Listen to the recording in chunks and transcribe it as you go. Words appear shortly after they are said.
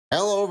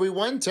Hello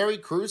everyone, Terry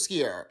Crews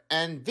here,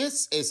 and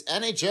this is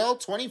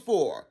NHL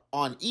 24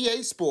 on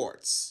EA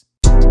Sports.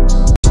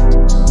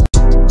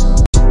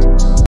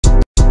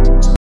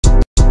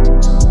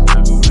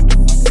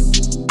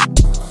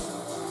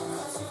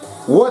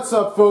 What's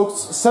up,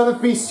 folks?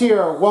 Seventh Beast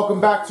here. Welcome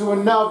back to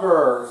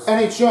another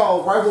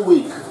NHL Rival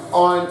Week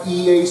on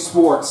EA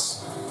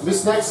Sports.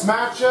 This next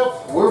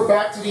matchup, we're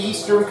back to the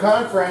Eastern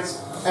Conference,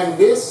 and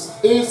this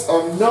is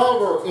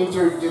another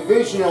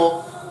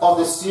interdivisional of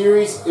the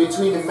series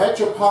between the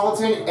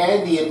Metropolitan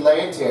and the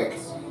Atlantic.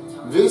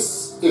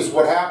 This is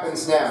what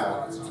happens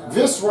now.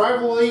 This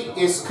rivalry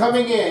is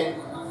coming in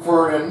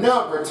for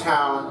another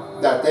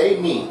town that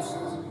they meet.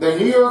 The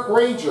New York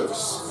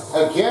Rangers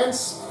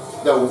against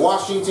the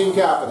Washington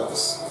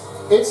Capitals.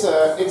 It's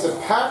a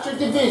Patrick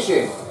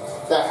division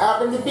that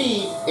happened to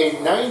be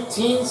in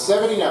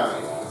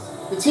 1979.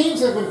 The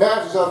teams have been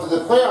battling up to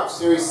the playoff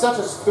series, such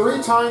as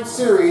 3-time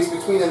series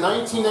between the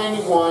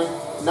 1991,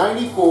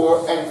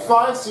 94, and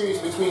 5 series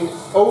between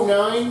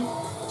 09,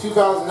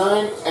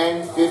 2009,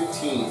 and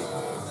 15.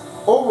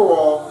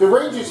 Overall, the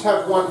Rangers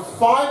have won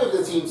 5 of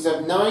the teams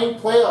have 9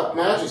 playoff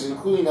matches,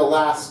 including the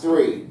last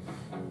 3.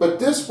 But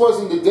this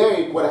wasn't the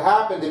day what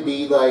happened to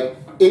be like.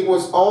 It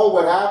was all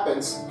what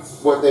happens,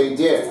 what they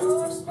did.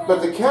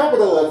 But the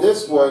capital of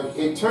this one,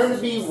 it turned to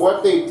be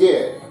what they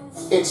did.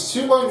 It's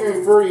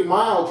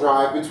 230-mile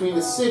drive between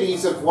the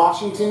cities of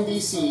Washington,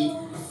 D.C.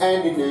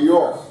 and New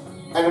York.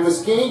 And it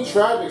was gained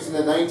tragic in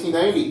the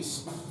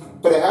 1990s.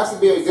 But it has to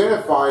be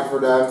identified for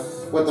them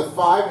with the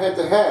 5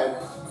 head-to-head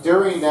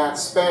during that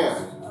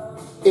span.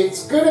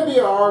 It's going to be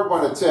a hard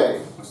one to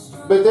take.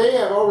 But they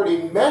have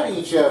already met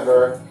each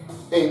other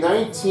in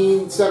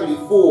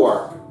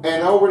 1974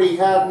 and already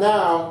have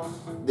now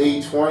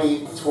the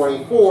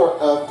 2024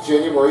 of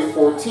January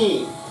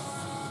 14.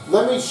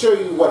 Let me show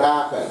you what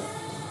happened.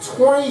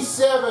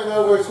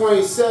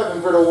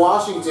 27-27 for the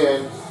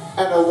Washington,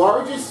 and the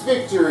largest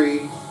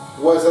victory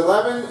was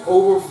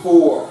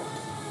 11-4.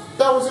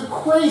 That was a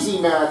crazy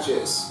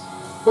matches.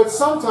 But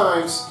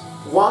sometimes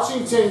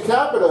Washington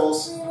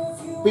Capitals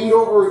beat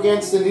over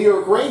against the New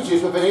York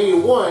Rangers with an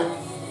 81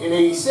 and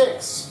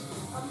 86.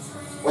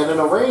 And then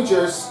the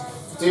Rangers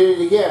did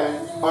it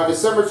again on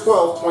December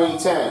 12,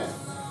 2010.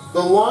 The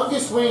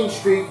longest winning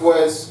streak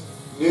was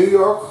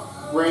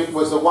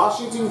the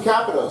Washington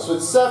Capitals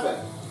with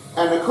 7.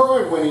 And the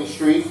current winning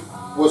streak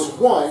was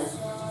 1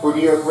 for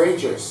New York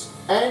Rangers.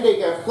 And they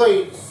got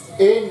played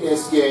in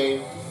this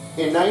game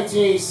in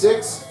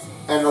 1986,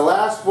 and the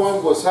last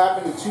one was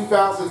happened in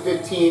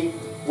 2015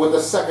 with the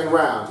second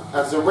round,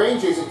 as the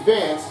Rangers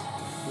advanced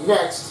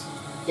next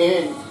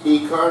in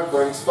the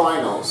conference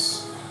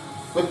finals.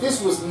 But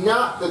this was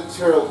not the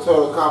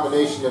total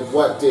combination of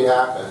what did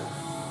happen.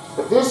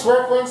 But this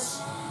reference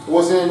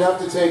wasn't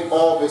enough to take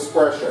all this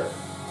pressure.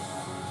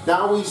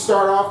 Now we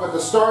start off with the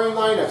starting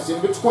lineups in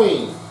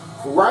between,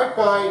 right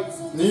by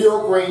New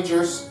York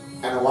Rangers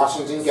and the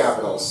Washington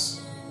Capitals.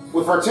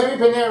 With Artemi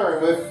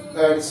Panarin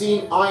with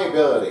seeing eye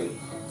ability,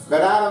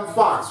 then Adam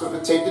Fox with a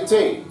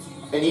tape-to-tape,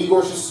 and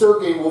Igor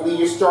Shesterkin will be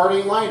your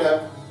starting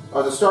lineup,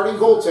 or the starting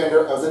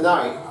goaltender of the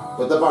night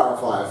with the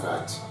butterfly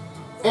effect.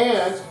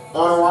 And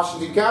on the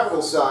Washington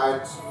Capitals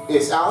side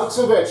is Alex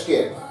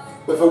Ovechkin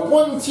with a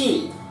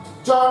 1T,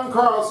 John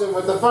Carlson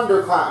with the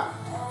thunderclap,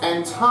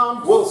 and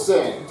Tom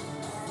Wilson,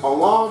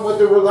 along with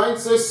the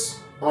relentless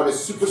on a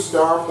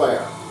superstar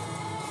player.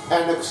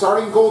 And the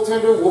starting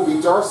goaltender will be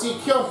Darcy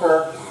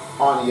Kuemper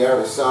on the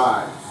other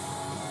side.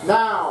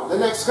 Now, the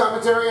next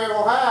commentary I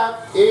will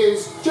have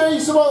is Jay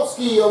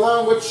Samolsky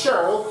along with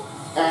Cheryl,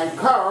 and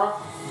Kara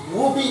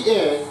will be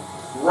in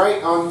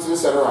right onto the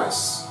center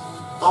ice.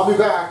 I'll be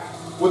back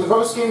with the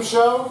post-game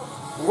show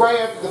right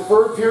after the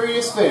third period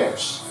is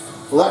finished.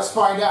 Let's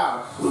find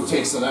out who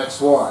takes the next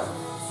one.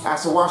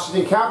 As the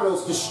Washington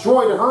Capitals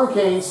destroy the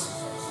Hurricanes,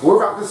 we're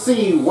about to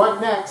see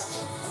what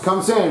next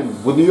comes in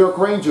with New York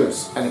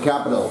Rangers and the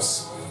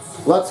Capitals.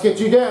 Let's get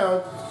you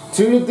down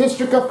to the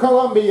District of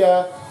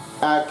Columbia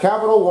at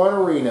Capital One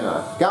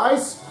Arena.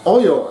 Guys,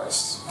 all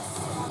yours.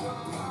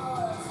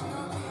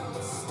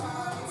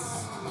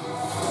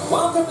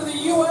 Welcome to the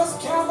U.S.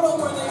 Capitol,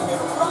 where they've been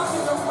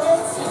rocking the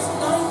red since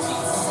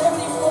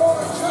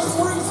 1974 and just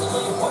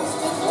recently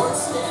hoisted Lord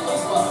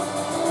Stanley's Cup.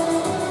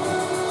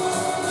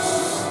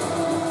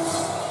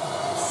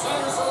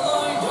 Centers are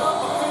lined up,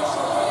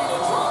 official ready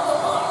to drop the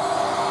puck.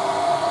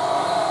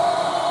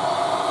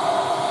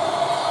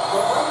 The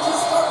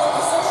Rangers start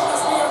with possession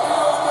as we are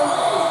now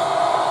underway.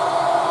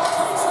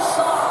 Takes a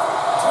shot.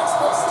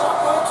 Textbook stop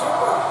by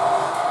Kemper.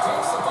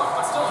 Takes the puck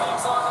but still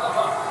hangs on to the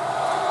puck.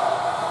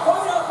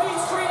 Right up Main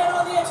Street and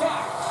on the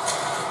attack.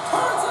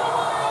 Turns it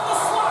away on the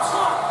slap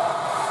shot.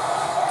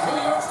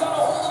 New York's got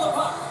a hold of the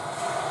puck.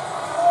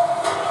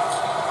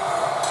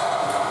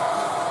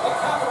 The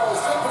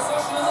Capitals take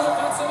possession in the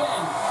defensive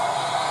end.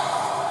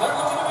 They're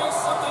looking to make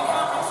something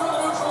happen through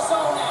the neutral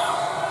zone now.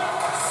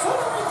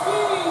 Centering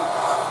feed.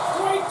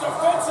 Great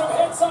defensive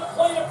hits up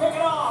play to pick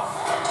it off.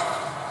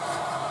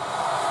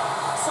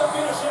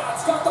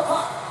 Sabinishad's got the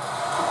puck.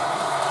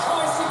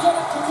 Tries to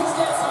get it to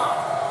Kuznetsov.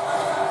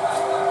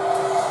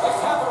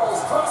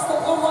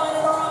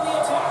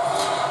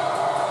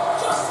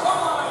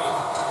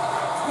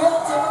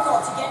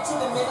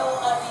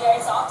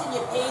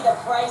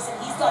 Price, and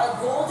he's got a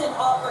golden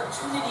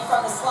opportunity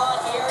from the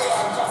slot area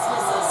and just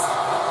misses.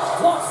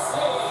 What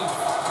save!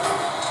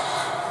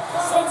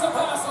 Sends a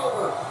pass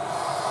over.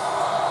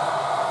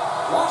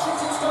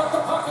 Washington's got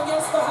the puck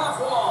against the half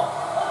wall.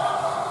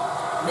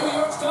 New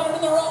York's got it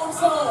in their own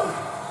zone.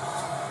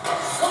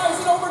 Slides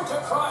it over to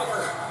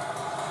Kreider.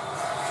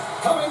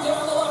 Coming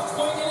down the left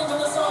wing and into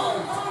the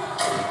zone.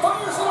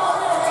 Fires it on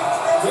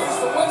net. Gives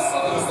the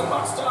whistle as the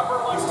puck stopper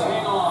likes to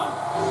hang on.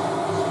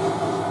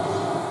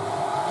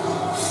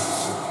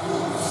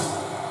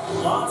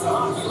 Lots of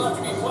hockey left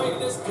to be played in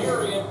this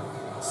period.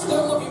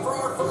 Still looking for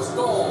our first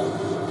goal.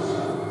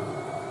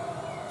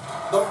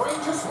 The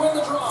Rangers win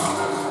the draw. And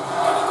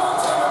the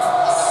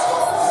goaltender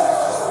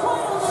scores!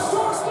 Right on the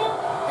doorstep.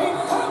 He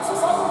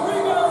pounces on a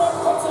rebound and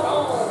puts it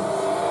home.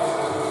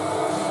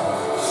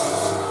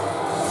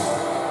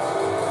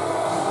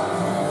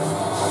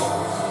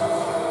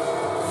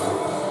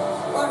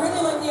 Well, I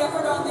really like the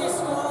effort on this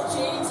goal,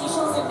 James. He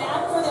shows a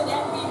knack for the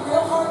net and being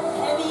real hard and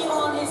heavy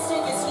on his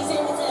stick as he's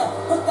able to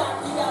put that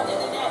rebound in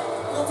the net.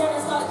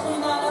 Goaltender's got to clean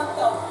that up,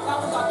 though.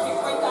 That one got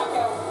kicked right back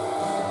out.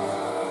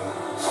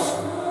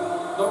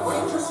 The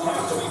Rangers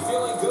have to be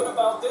feeling good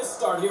about this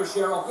start here,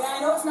 Cheryl. Yeah, I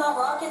know it's not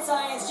rocket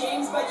science,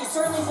 James, but you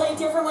certainly play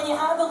different when you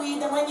have the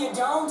lead than when you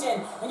don't.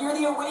 And when you're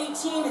the away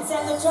team and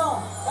setting the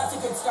tone, that's a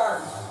good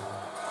start.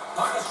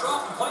 Puck is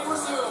dropped and play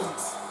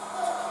resumes.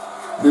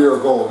 New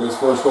York goal, his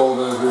first goal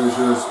in his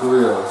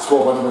career,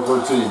 scored by number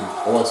 13,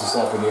 Alexis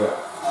Lafreniere.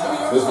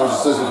 This was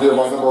assisted here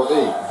by number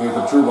 8,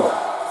 Jacob Trouba,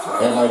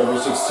 and by number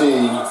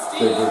 16,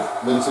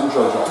 Vincent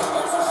Churchill.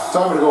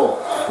 Time to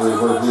goal,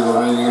 3:43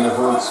 remaining in the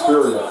first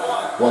period.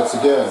 Once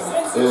again,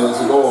 is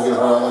a goal here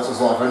by Alexis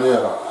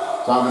Lafreniere.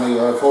 Time in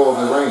the goal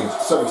of the range,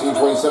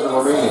 17:27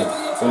 remaining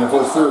in the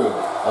first period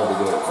of the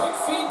game. Quick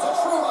feed to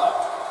Trouba.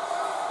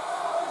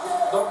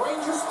 The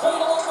Rangers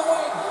played along the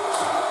wing.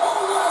 Oh,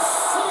 what a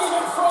save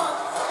in front.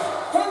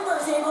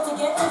 Denver's able to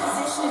get in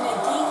position and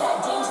negate that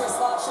dangerous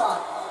slot shot.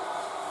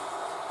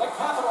 The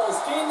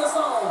Capitals gain the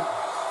zone.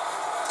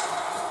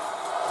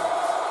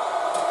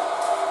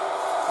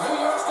 New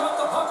York's got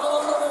the puck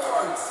along the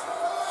boards.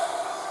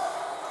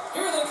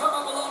 Here they come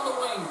up along the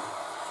wing.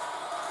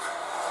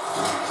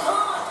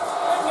 Shot!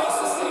 And makes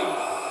the save.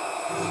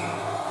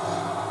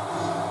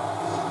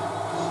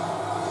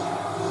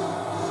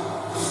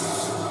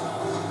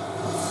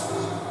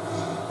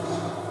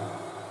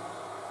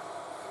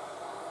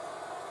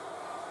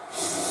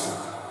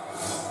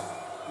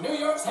 New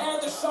York's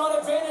had the shot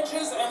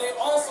advantages, and they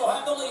also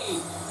have the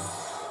lead.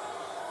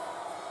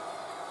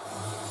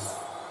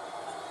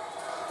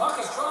 Puck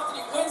is dropped,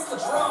 and he wins the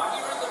draw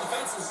here in the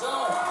defensive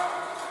zone.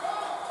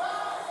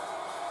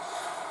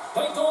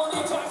 They go on the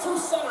attack through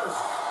center.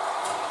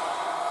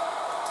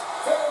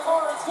 Derek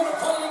Hart's going to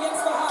play it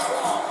against the half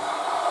wall.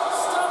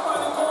 Stopped by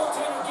the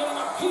goaltender, getting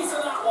a piece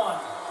of that one.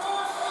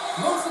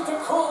 Moves it to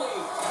Cooley.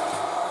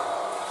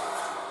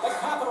 The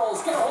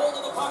Capitals get a hold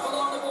of the puck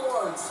along the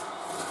boards.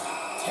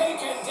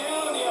 Taken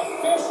down, the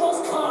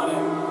officials caught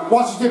him.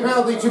 Washington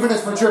penalty, 2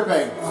 minutes for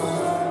tripping.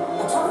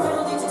 A tough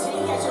penalty to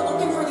take as you're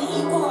looking for the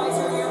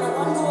equalizer here in a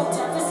one-goal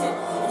deficit,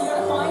 and you got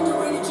to find a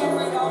way to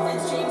generate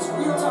offense, James.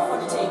 Real tough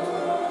one to take.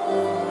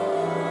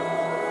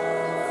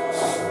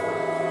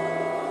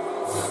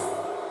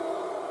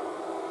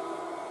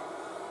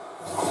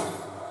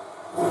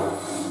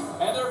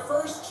 And their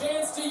first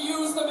chance to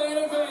use the man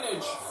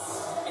advantage.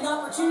 An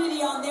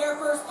opportunity on their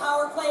first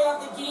power play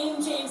of the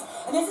game, James.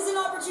 And this is an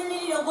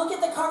opportunity to look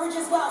at the coverage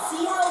as well.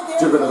 See how they're...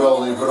 Tripping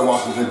ability for the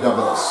Washington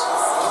Capitals.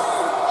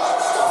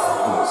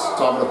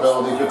 Top of the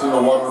penalty,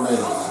 15:01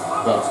 remaining.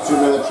 That's 2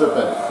 minute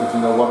tripping,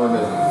 15:01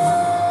 remaining.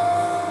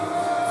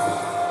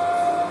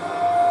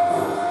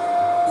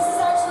 This is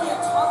actually a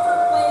tougher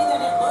play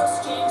than it looks,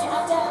 James. You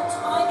have to have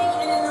timing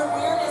and an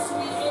awareness to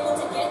be able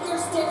to get your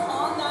stick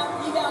on that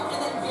rebound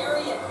and then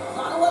bury it.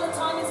 Not a lot of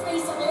time and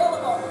space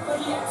available, but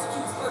he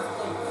executes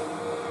perfectly.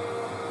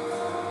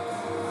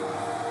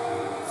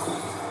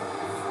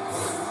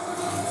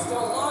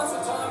 Still lots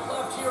of time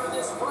left here in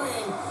this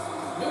frame.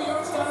 New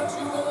York's got a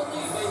 2-goal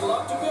lead. They'd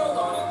love to build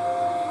on it.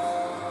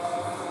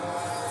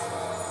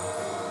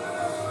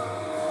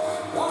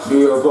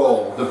 New York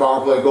goal, the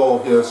power play goal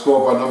here,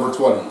 scored by number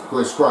 20,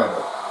 Chris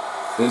Kreider.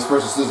 His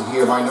first assist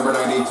here by number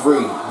 93,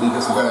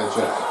 Lucas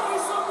Ivanicek.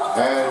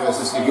 And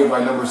assisted here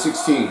by number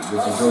 16,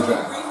 Vincent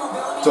Trocek.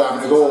 Time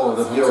in the goal of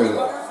the period,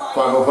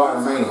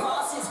 5:05 remaining.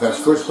 That's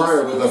Chris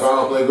Kreider with the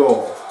power play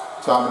goal.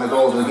 Time in the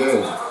goal of the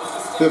game,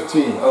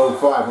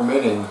 15:05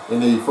 remaining in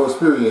the first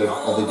period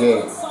of the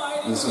game.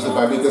 This is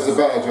by Lucas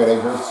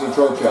Ivanicek versus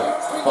Trocek,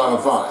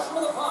 5:05.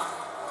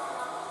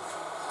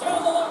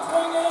 Down the left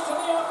wing and into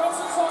the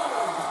offensive zone.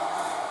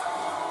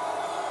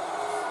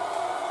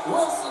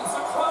 Wilson's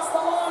across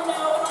the line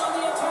now and on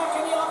the attack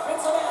in the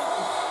offensive end.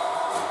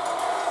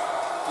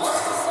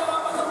 Looks to set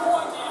up at the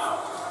point now.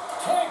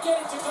 Can't get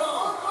it to go.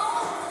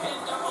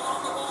 Pinned up along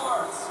the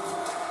boards.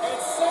 It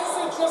sends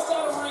it just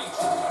out of reach.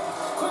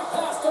 Quick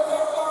pass to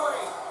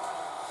Ferrari.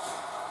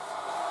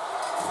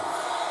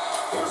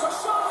 Here's a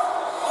shot.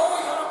 Oh,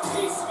 he got a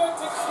piece of it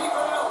to keep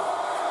it out.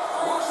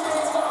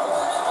 Washington's got a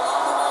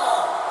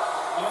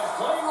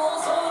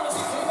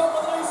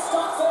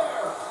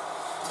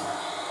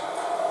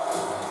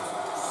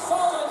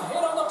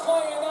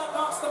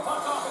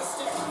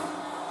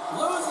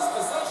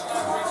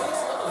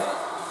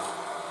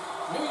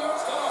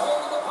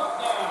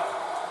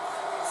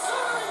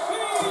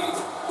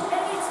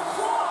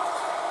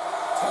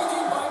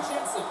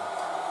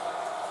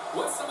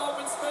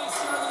space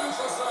here in the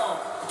neutral zone.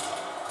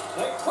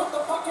 They put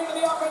the puck into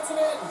the offensive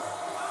end.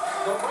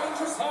 The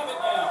Rangers have it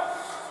now.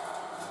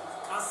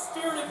 A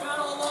spirited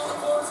battle along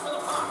the boards for the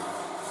puck.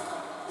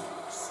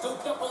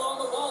 Scooped up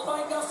along the wall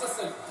by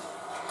Gustafsson.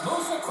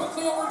 Moves it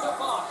quickly over to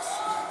Fox.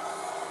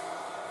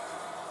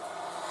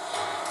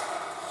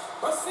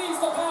 Receives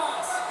the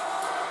pass.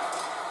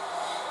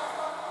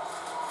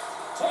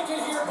 Taken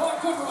here by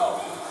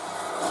Goodrow.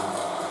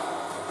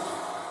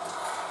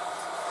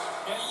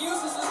 And he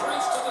uses his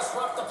reach to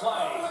disrupt the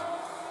play.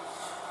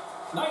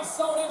 Nice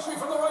zone entry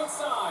from the right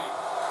side.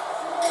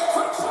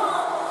 Quick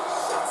shot.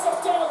 Shuts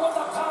it down with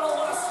the paddle.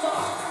 What a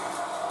stop.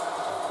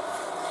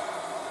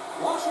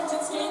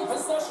 Washington's gained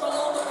possession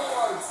along the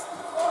boards.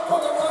 From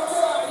the right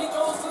side, he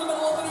goes to the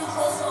middle of the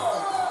neutral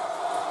zone.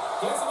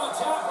 Gets him a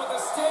tap with the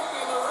stick,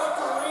 and the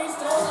referees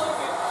don't like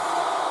it.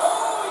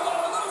 Oh, he got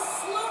a little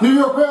slip. New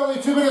York Valley,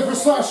 2 minutes for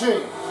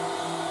slashing. And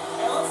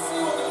let's see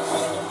what the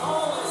definitive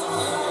call is on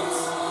the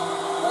ice.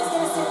 Let's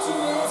get us to 2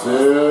 minutes.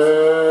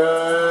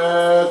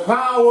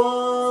 Power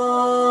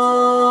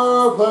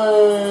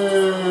play.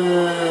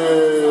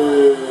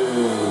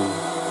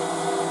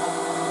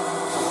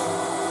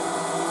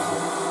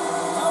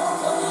 Power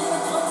play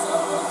unit comes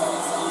out with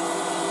face-off.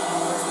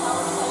 First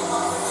power play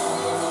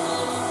opportunity of the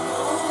game.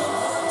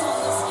 Worked on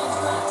this in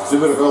practice. 2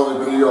 minute penalty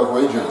for the New York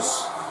Rangers.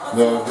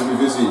 Now, Jimmy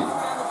Vizzy.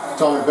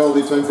 Atomic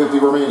penalty, 10:50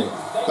 remaining.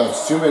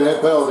 That's 2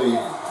 minute penalty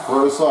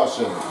for the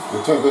slashing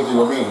with 10:50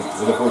 remaining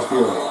in the first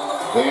period.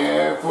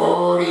 And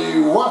for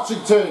the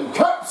Washington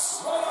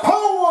Caps,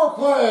 power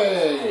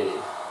play.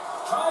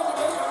 Trying to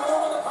make a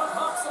move when the puck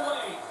hops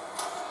away.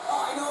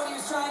 Oh, I know what he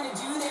was trying to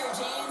do there,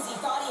 James. He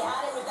thought he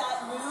had it with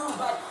that move,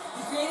 but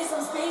he created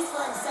some space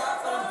for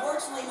himself, but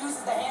unfortunately loses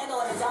the handle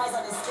and his eyes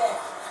on his stick.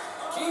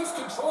 Keeps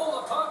control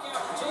of the puck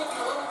after taking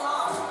a little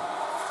knock.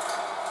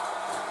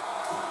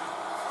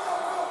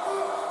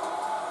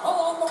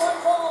 Along the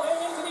right wall,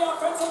 heading into the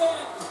offensive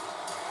end.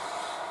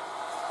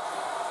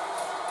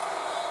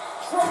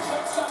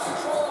 Trocheck's got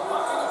control of the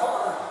puck in the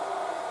corner.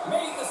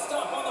 Made the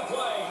stop on the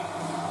play.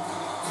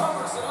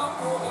 Covers it up,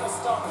 we'll get a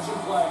stoppage in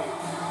play.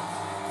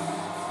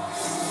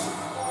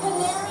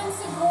 Panarin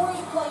Seguri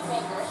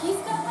playmaker.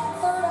 He's got that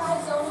third eye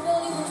zone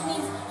ability, which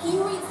means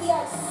he reads the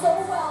ice so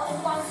well and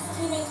finds his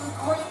teammates with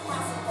great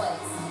passing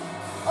plays.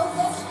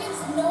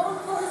 Ovechkin's known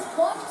for his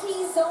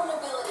 1T zone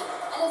ability,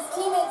 and his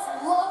teammates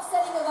love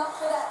setting him up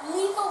for that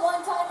lethal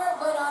one-timer,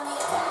 but on the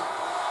attack.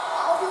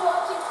 I'll be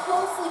watching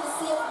closely to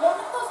see if one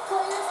of those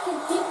players can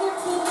give their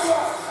team the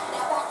edge.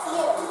 Now back to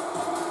you.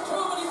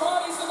 Too many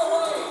bodies in the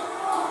way.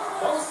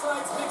 Both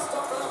sides mixed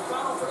up in a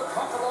battle for the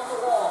puck along the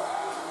wall.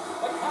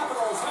 The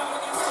Capitals have it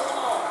against the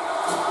wall.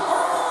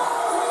 Oh,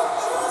 he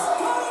just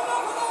got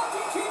enough of that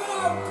to keep it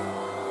out.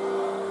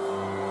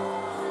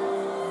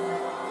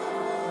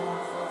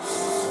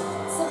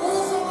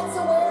 Civilizat's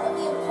aware of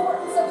the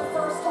importance of the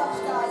first touch,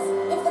 guys.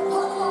 If the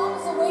puck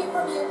lobs away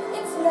from you,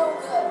 it's no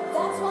good.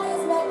 That's why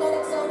his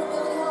magnetic zone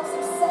ability helps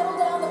him settle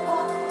down the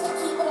puck to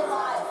keep it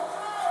alive.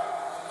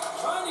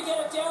 Trying to get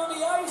it down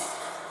the ice,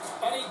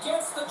 and he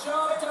gets the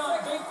job done.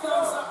 Big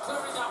thumbs up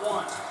clearing that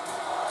one.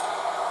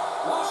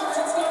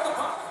 Washington's got the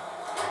puck.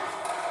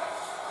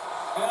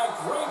 And a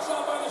great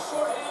job by the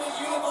short-handed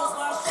unit those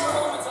last few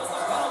moments as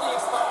the penalty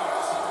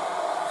expires.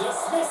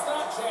 Dismiss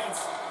that chance.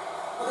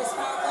 Well, this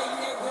power play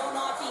unit will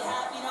not be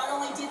happy. Not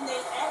only didn't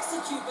they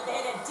execute, but they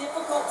had a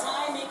difficult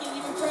time making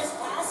even crisp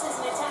passes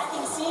and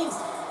attacking seams.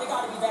 They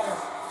got to be better.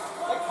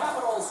 The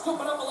Capitals scoop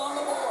it up along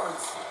the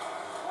boards.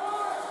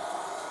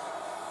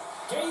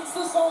 Gains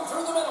the zone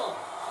through the middle.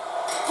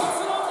 Puts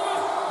it on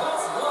net.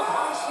 That's blocked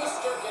by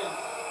Shesterkin.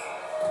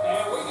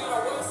 And we get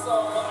a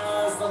whistle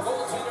as the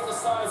goaltender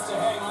decides to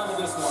hang on to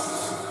this one.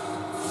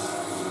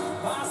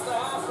 Past the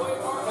halfway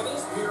mark of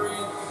this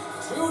period,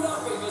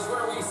 2-0 is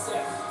where we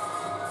sit.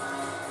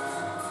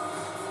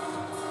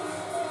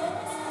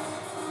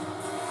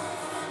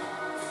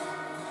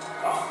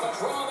 Off the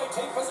draw, they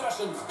take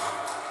possession.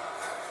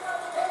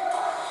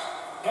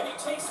 And he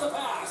takes the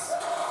pass.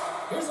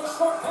 Here's a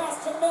short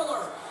pass to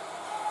Miller.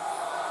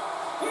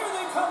 Here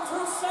they come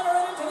through center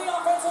and into the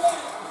offensive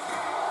end.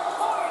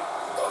 My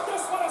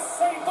goodness, what a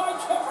save by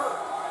Kemper.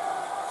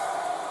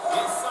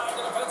 Inside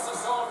the defensive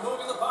zone,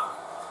 moving the puck.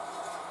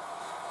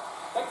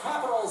 The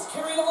Capitals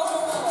carry it along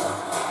the wall.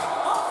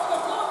 Off the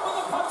glove when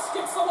the puck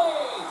skips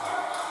away.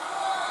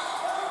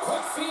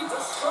 Quick feed to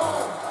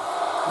Strome.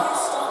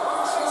 Nice stop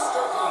on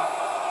Shesterkin.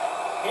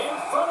 In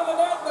front of the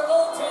net, the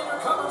goaltender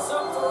covers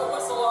up for a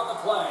whistle on the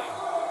play.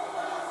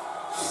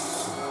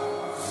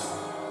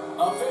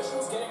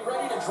 Officials getting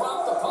ready to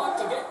drop the puck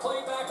to get play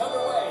back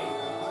underway.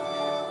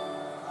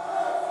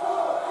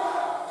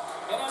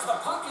 And as the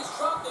puck is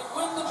dropped, they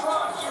win the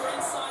draw here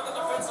inside the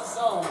defensive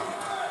zone.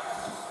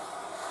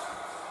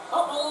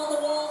 Up along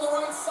the wall on the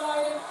right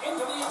side and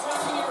into the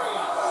attacking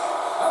area.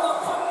 And the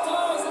puck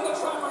dies in the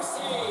trapper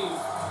save.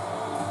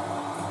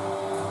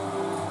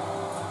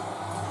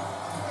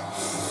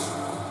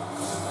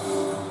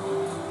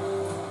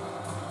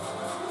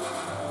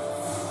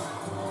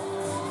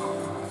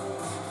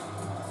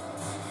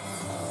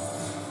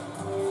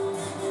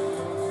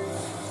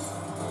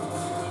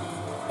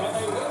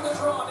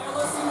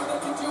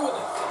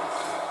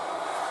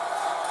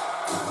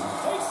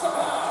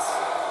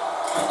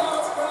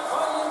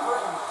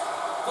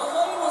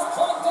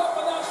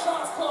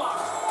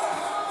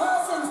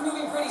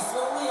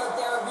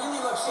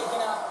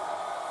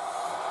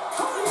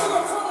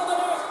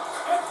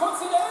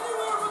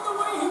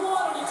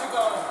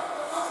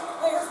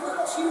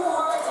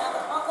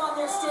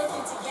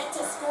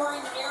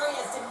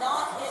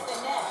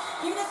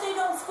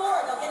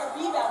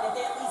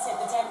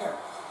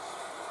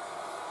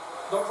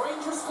 The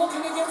Rangers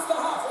looking against the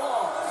half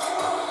wall.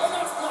 And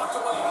that's blocked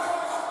away.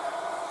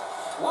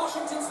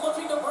 Washington's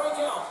looking to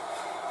break out.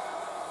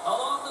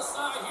 Along the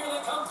side, here they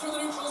come through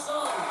the neutral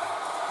zone.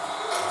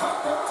 Puck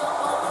picked up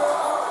by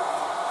Perry.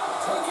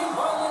 Taken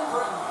by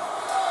Lindgren.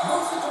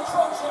 Moves it to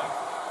Trocheck.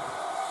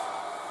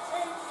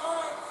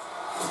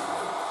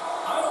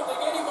 I don't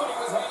think anybody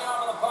was hanging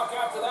on to the puck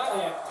after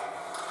that hit.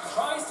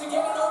 Tries to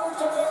get it over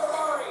to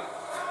Perry.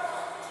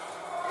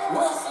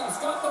 Wilson's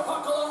got the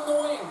puck along the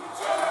wing.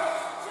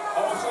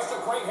 Oh, just a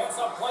great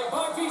heads-up play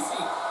by VC.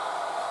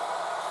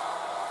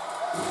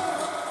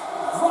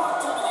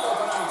 Dropped into the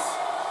open ice.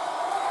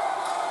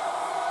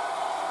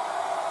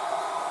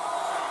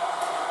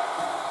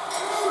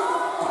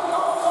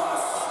 Oh, what a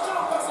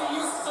stop as he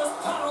uses his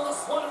paddle to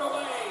swat it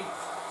away.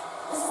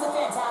 This is a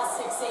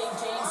fantastic save,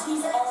 James.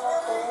 He's all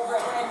over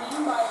it. What I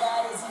mean by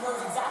that is he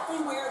knows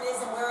exactly where it is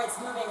and where it's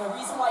moving. A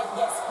reason why he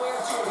can get square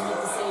to it and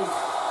make the save.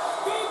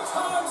 Big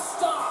time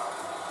stop.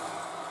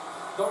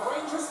 The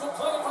Rangers will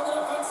play it from the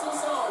defensive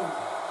zone.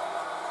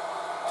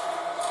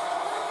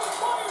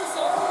 Fires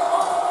it.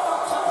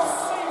 Oh, close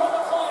save on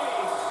the play.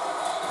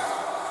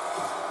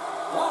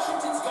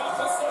 Washington's got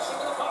possession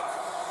of the puck.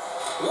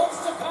 Looks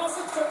to pass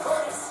it to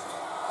Curtis.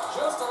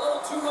 Just a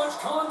little too much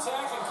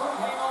contact and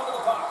couldn't hang on to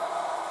the puck.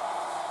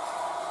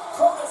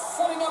 Curtis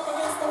setting up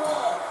against the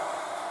wall.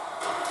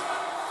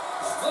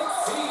 Stick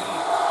feed.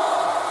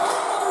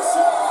 Another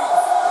save.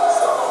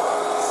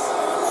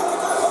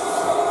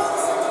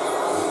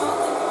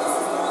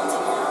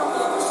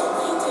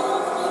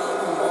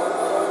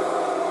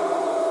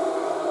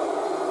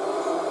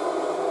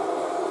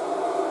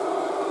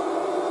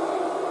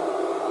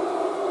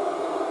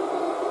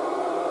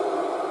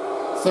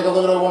 Let's take a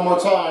look at it one more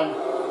time.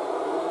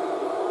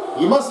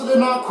 You must have did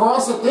not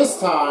cross it this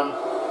time.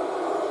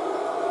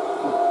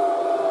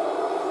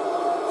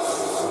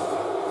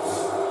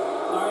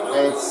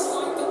 It's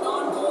Like the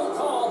non-goal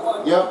call,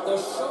 but yep. the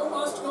show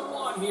must go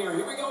on here.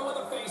 Here we go with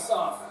a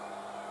face-off.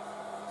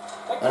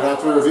 And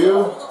after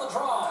review,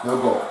 no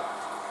goal.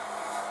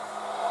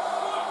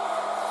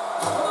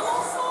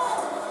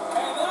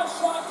 And that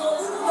shot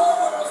goes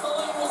nowhere as the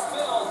lane was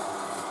filled.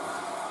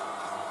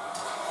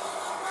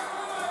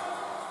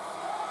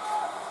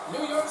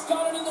 New York's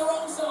got it in their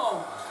own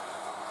zone.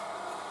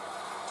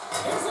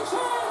 Here's a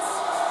chance.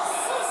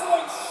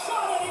 Sizzling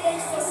shot and he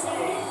makes the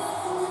save.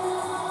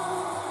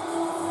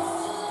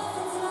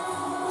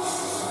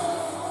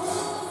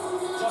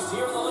 Just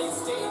here in the late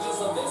stages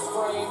of this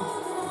frame,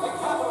 the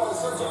Capitals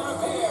are down a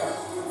pair.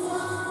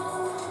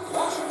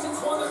 Washington's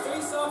won the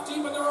face-off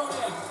deep in their own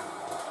end.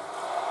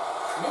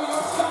 New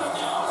York's got it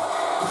now.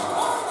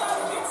 Oh, that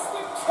hits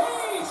the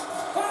cage!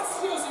 That's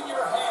using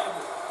your head.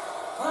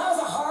 Well, that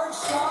was a hard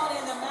shot,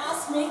 and the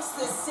mask makes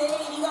the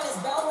save. He got his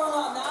bell rung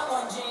on that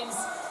one, James.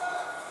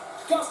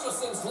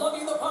 Gustafson's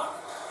lugging the puck.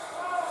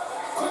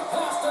 Quick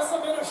pass to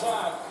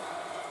Sabinishad.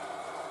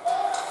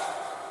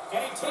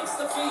 And he takes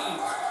the feed.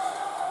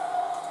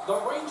 The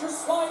Rangers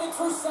slide it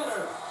through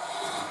center.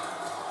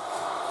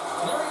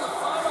 Nearing the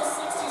final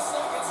 60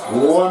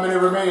 seconds. 1 minute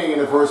remaining in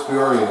the first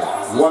period.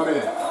 1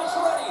 minute.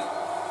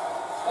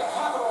 The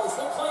Capitals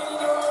will play it in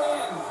their own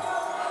end.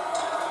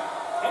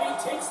 And he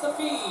takes the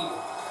feed.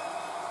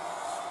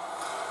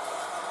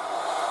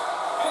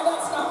 And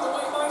that's knocked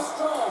away by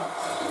Strome.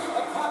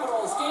 The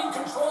Capitals gain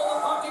control of the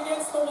puck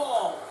against the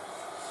wall.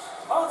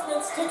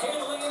 Osmond stick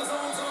handling in his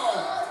own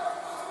zone.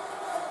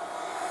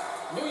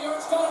 New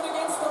York's got it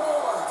against the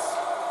boards.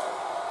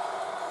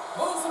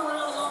 Moves it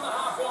around along the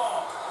half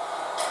wall.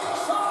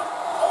 Shot.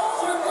 Oh,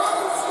 your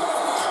body's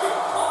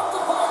off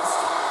the post.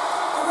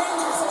 The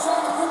Rangers are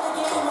trying to put the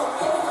game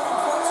away, but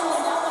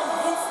unfortunately that one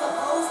hits the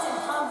post and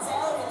comes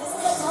out. And this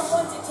is a tough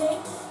one to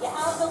take. You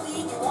have the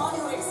lead, you want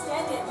to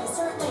extend it, and you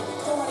certainly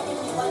don't want to give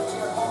any life to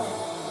your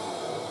opponent.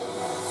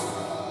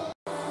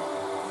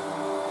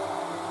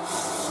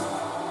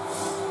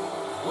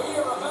 We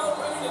are about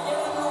ready to get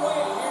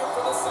underway here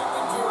for the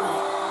second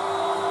period.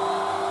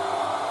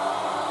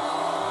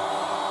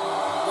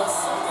 The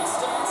second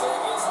stanza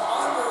is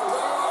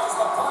underway as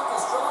the puck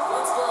is dropped.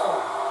 Let's go.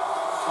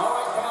 All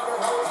right, Pounder,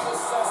 how would you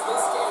assess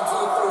this game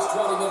through the first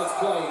 20 minutes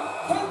played?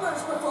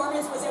 Kemper's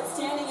performance was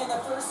outstanding in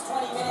the first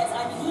 20 minutes.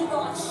 I mean, he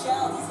got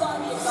shelled. He's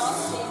got to be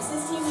exhausted, James.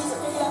 This team needs to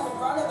pick it up in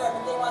front of him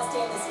if they want to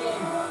stay in this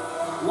game.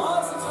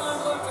 Lots of time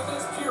left in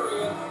this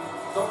period.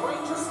 The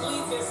Rangers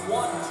lead this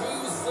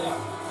 1-2-zip.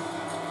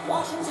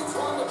 Washington's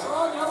on the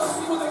draw. Now let's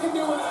see what they can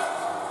do with it.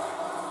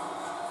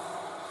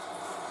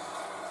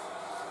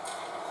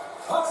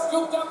 Puck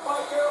scooped up by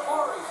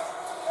Perry.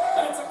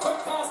 And it's a quick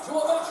pass to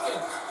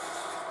Ovechkin.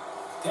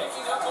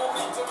 Taking up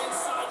momentum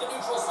inside the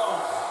neutral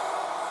zone.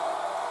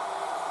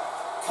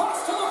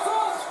 Cuts to the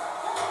front.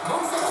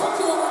 Moves it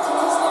quickly over to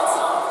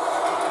Kuznetsov.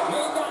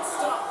 Made that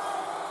stop.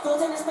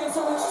 Goaltender spent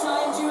so much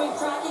time doing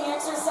tracking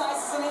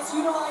exercises, and it's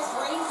utilized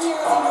right here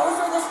as he knows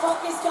where this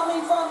puck is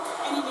coming from,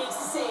 and he makes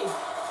the save.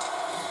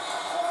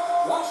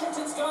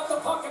 Washington's got the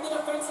puck in the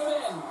defensive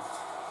end.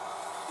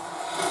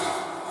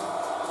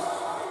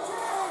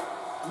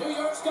 New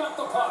York's got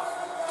the puck.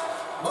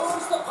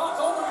 Moves the puck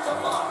over to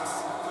Fox.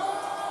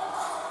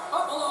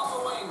 Up along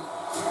the wing.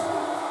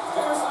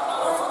 There's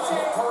another from the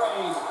hit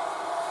parade.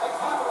 The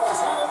Capitals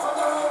have it from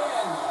their own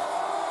end.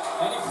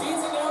 And he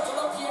feeds it down to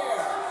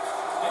LaPierre.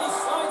 And he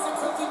slides it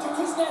quickly to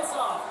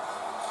Kuznetsov.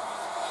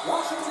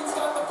 Washington's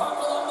got the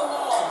puck along the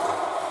wall.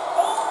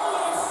 Oh,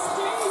 and it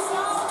stays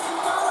out. He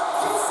got a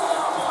piece of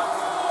that one.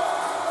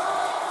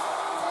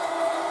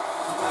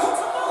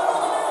 Puts another on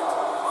the net.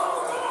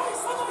 Oh,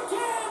 denies them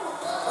again.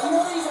 You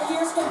know that he's a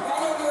fierce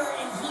competitor,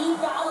 and he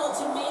battled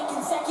to make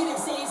consecutive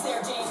saves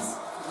there,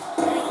 James.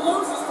 And he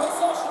loses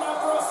possession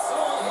after a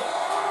solid hit.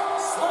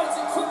 Slides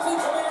it quickly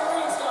to Van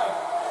Riemsdyk.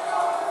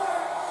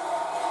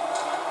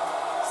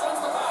 Sends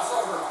the pass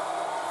over.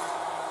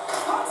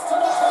 Cuts to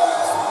the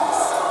face.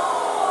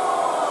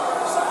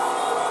 Scores! And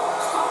even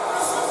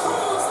covers the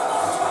Crews, and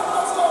the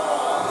Capitals goal.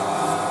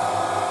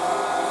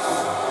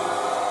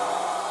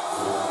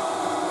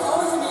 It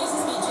always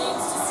amazes me,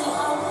 James, to see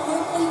how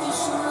quickly these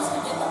shooters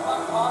can get the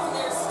puck off of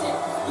their stick.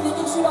 And they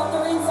can shoot off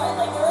their inside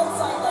leg, their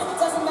outside leg. It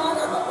doesn't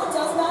matter, but what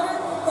does matter?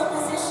 The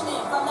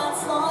positioning from that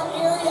slot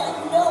area.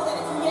 You know that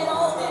if you get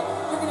all of it,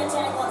 you're going to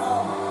tag one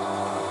home.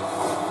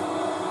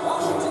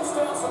 Washington's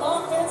found some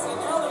offense, and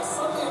now they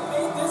suddenly have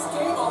made this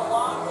game a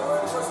lot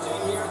more interesting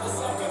here in the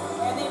second.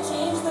 And they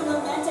changed the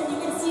momentum. You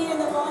can see it in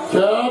the body.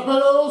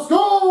 Capitals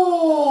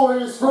goal!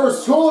 His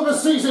first goal of the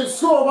season,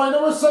 scored by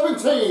number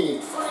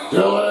 17,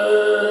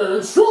 Dylan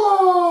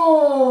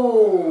Strome!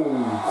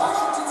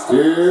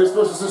 Washington's His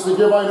first assist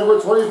here by number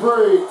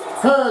 23,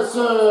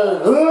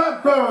 Harrison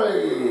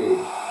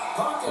Ledbury.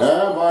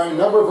 And by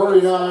number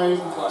 49,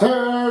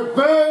 Ted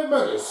Van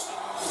Metis.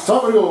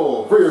 Top of the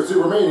goal,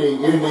 3:02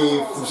 remaining in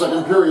the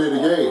second period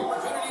of the game.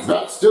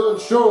 That's Dylan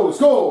Strome's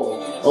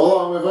goal,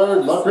 along with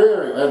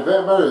LaPierre and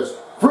Van Metis.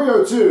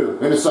 3:02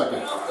 in the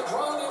second. off the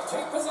draw, they'll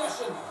take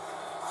possession.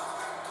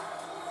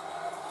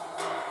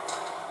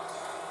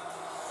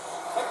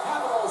 The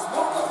Capitals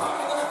move the puck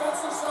in the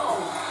defensive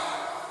zone.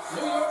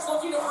 New York's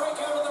looking to break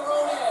out of their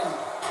own end.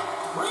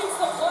 Reads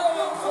the play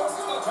and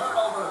forces the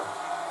turnover.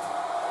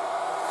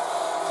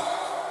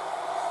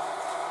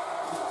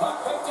 Puck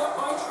picked up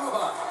by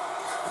Trouba.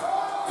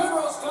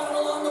 Goodrow's got it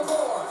along the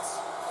boards.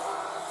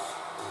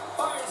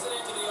 Fires it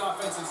into the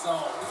offensive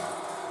zone.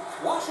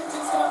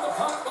 Washington's got the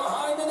puck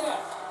behind the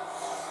net.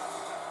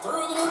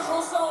 Through the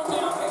neutral zone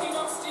now, picking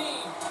up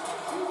steam.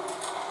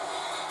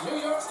 New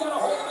York's got a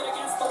hold of it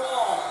against the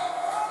wall.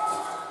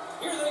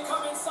 Here they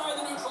come inside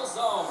the neutral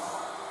zone.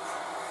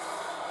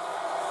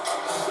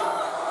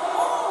 Shot!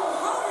 Oh,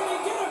 how did he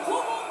get a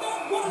glove on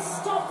that? What a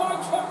stop by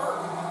Kemper.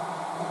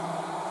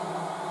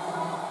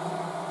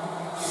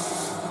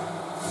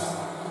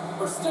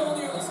 We're still in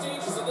the early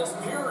stages of this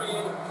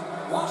period.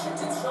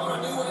 Washington's shown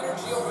a new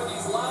energy over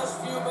these last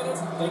few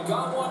minutes. They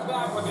got one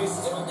back, but they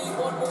still need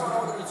one more in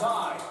order to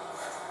tie.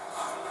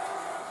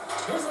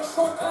 Here's a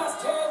short pass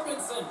to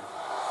Edmondson.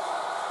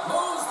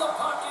 Moves the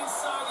puck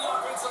inside the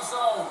offensive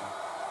zone.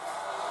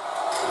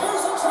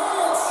 Here's a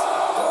chance.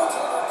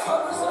 Goaltender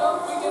covers it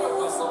up. We get a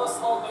whistle to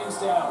slow things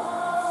down.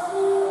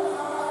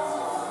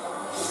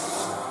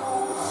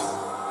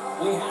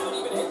 We haven't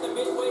even hit the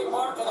midway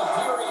mark of the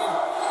period.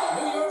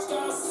 New York's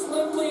got a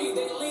slim lead.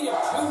 They lead it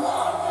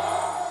 2-1.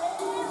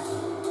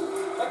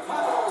 The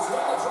Capitals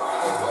win the draw.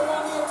 They go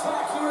on the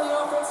attack here in the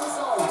offensive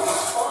zone.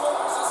 Oh,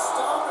 there's a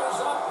stoppage.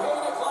 That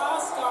pane of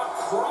glass got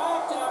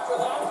cracked after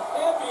that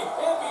heavy,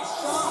 heavy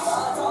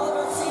shot. It's all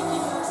about safety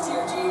first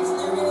here, James, and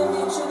they're going to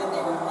make sure that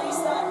they replace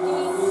that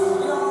paint.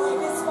 You know,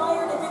 if it's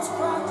fired, if it's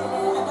cracked,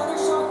 and another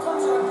shot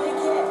comes or a big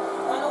hit,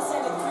 that'll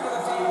send it through to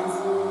the fans.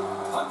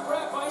 Puck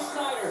grab by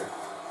Schneider.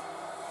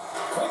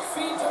 Quick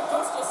feed to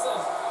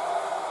Gustafsson.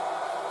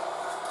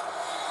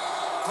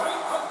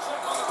 Great puck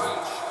check on the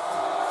reach.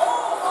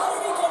 Oh, how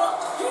did he get a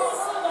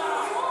piece of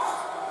that?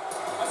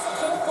 That's a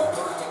good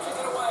footwork to kick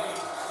it away.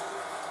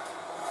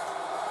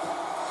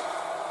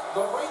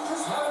 The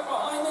Rangers have it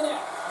behind the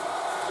net.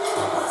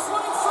 This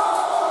one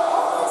inside.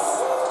 Oh, they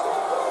saved it.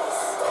 What a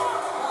stop.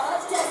 Well,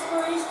 that's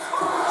desperation.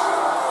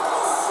 The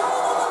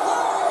shot of the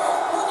player.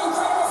 Well,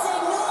 incredible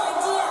save. No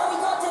idea how he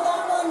got to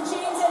that one,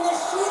 James, and the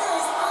shooter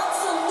is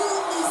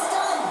absolutely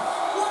stunned.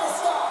 What a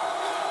stop.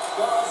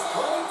 Well, as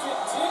play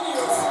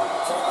continues,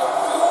 can you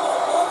feel the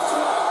love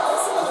tonight?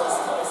 Listen to this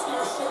place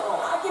here, Cheryl.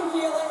 I can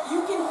feel it, you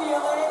can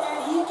feel it, and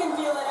he can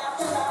feel it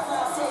after that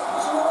last save.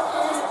 Because you know what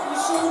fans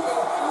appreciate? They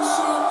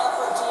appreciate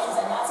effort, James,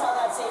 and that's how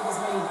that save was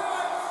made.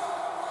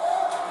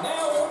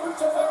 Now over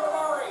to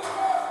Ferrari.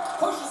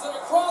 Pushes it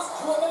across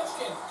to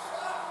Ovechkin.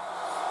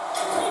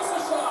 Takes a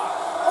shot.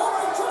 Oh,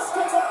 he just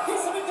gets a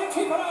piece of it to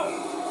keep it out.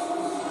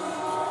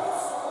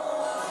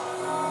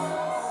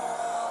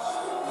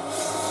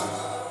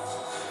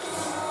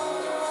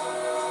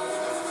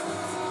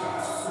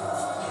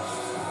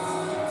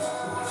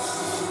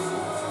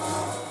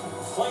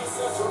 Play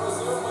set to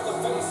resume with the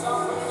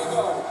face-off ready to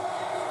go.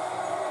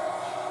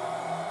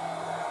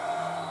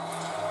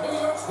 New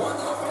York's won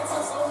the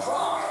defensive zone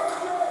draw.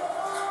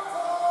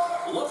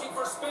 Looking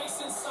for space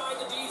inside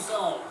the D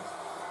zone.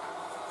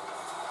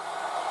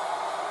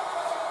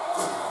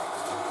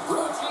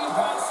 Routine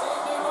pass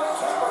save made by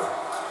Kemper.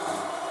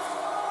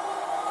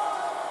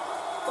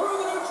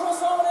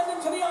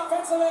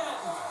 defensive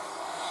end.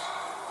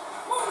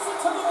 Moves it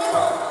to the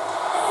middle.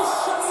 And he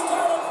shuts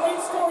down a great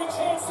scoring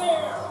chance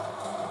there.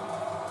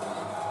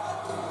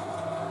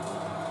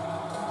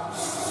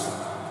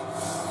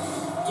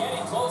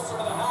 Getting closer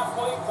to the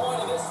halfway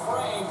point of this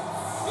frame.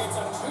 It's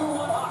a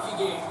 2-1 hockey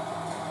game.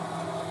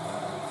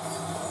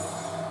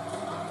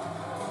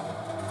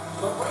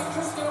 The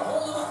Rangers get a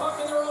hold of the puck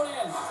in their own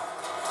end.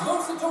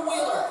 Moves it to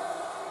Wheeler.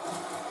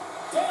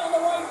 Down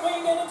the right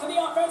wing and into the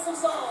offensive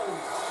zone.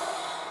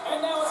 And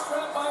now it's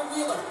grabbed by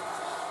Wheeler.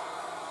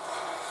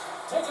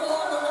 Taken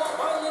along the wall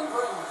by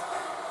Lindgren.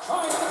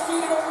 Tries to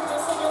feed it over to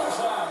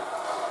Zibanejad.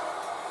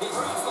 He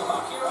grabs the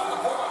puck here on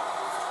the point.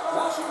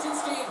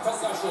 Washington's gained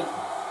possession.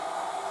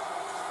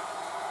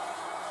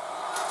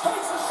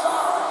 Takes a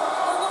shot.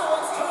 And now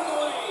it's turned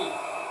away.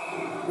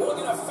 We'll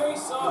get a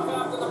face-off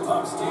after the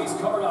puck stays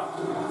covered up.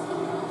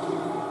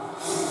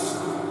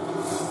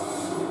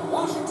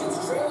 Washington's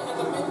trailing at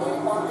the midway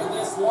mark in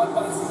this one,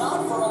 but it's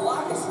not for a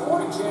lack of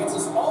scoring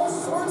chances. All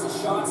sorts of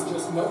shots,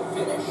 just no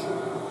finish.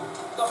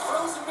 The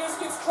frozen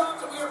biscuits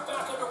dropped and we are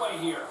back underway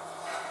here.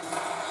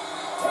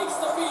 Takes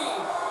the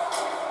feed.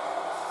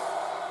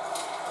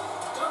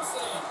 Dumps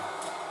it in.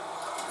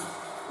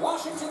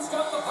 Washington's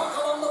got the puck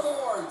along the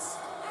boards.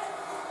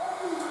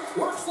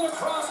 Works it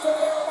across to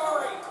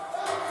Murray.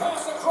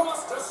 Pass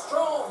across to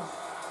Strome.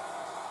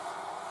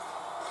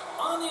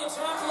 On the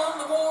attack along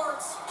the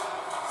boards.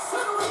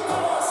 Centering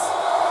pass.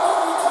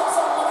 Oh, he comes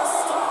up with a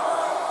stop.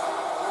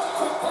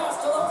 Quick pass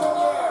to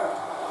Lafreniere.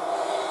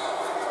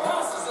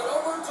 Passes it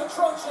over to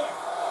Trocheck.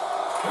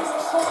 Here's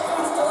a short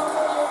pass to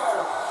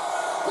Lafreniere.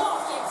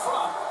 Blocked in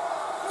front.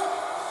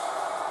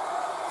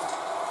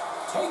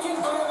 Taken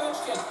by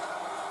Ovechkin.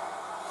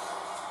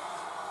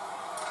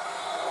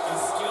 And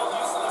skilled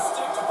use of the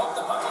stick to poke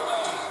the puck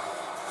away.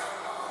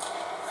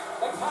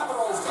 The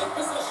Capitals take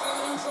possession of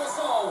the neutral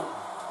zone.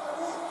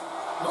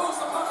 Moves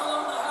the puck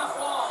along the half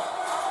wall.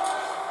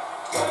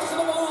 Right to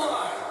the goal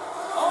line.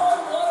 Oh,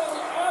 what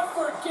an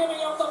effort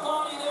giving up the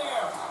body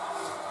there.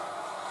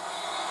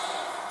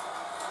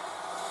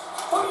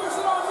 Fires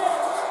it on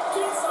net.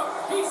 Gets a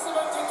piece of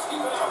it to keep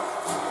it out.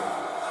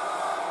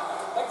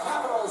 The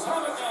Capitals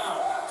have it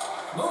now.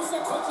 Moves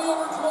it quickly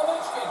over to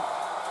Ovechkin.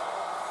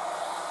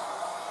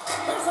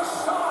 There's a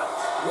shot.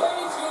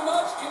 Way too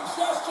much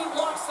congestion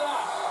blocks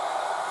that.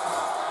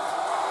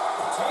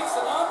 Takes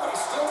it up, but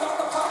he's still got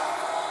the puck.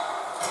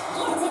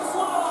 Lets it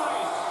fly.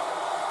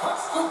 Puck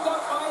scooped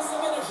up by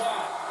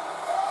Zibanejad.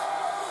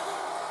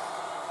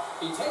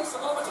 He takes a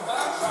moment to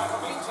backtrack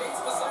and maintains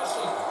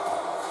possession.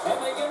 And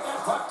they get that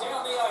puck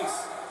down the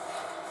ice.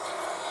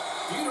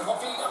 Beautiful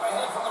feed up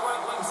ahead from the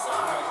right wing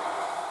side.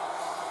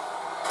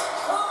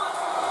 Shot!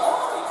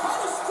 Oh, he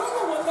kind of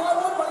struggled with that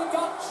one, but he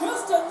got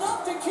just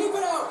enough to keep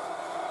it out.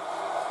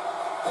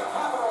 The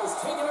Capitals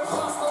take it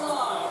across the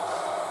line.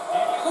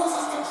 And he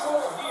loses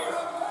control here.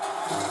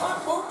 Puck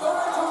moved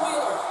over to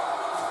Wheeler.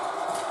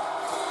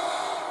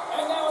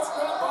 And now it's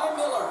grabbed by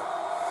Miller.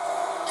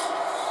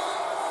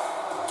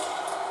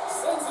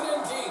 Sends it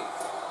in deep.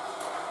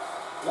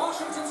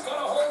 Washington's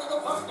got a hold of the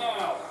puck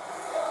now.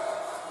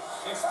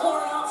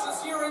 Exploring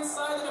options here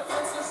inside the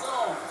defensive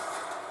zone.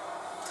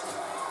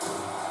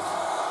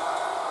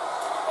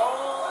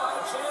 Oh, had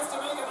a chance to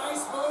make a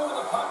nice move, and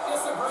the puck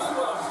disagreed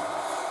with him.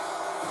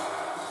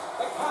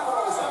 The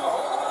Capitals have a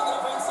hold of it in the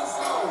defensive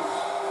zone.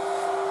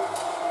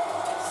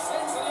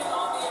 Sends it in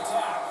on the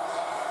attack.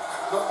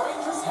 The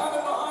Rangers have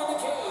it behind the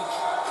cage.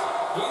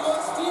 He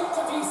looks deep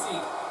to Vesey.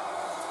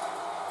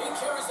 He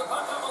carries the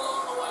puck up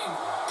along the wing.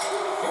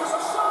 Here's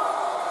a shot.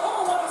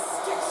 Oh, what a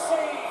stick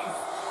save.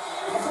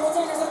 The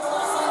goaltender's at the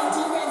left side of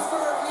defense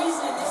for a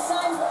reason. This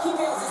time, he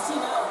bails his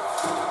team out.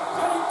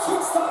 And he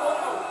keeps that one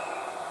out.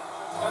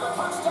 And the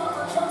puck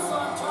stopper jumps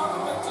on top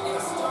of it to get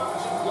a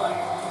stoppage in play.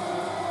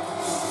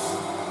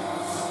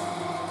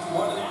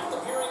 More than half the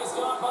period has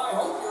gone by.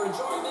 Hope you're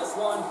enjoying this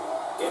one.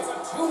 It's a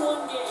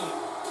 2-1 game.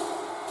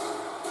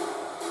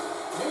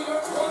 New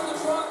York's won the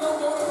draw, they'll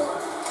go to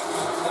work.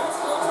 That's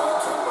the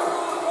goalkeeper.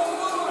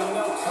 And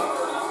they'll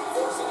cover it up,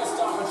 forcing a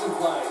stoppage in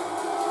play.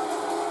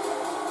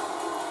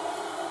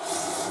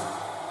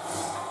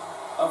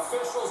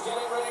 Officials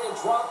getting ready to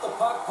drop the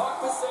puck.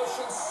 Puck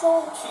possession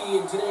so key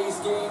in today's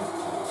game.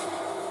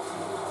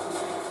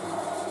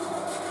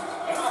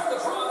 And off the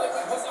draw, they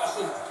win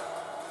possession.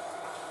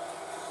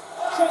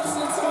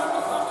 Jensen's got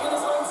the puck in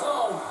his own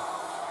zone.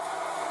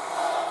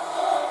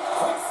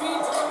 Quick feed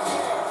to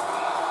Leclerc.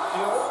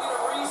 And we'll get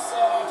a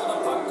reset after the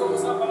puck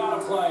goes up and out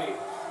of play.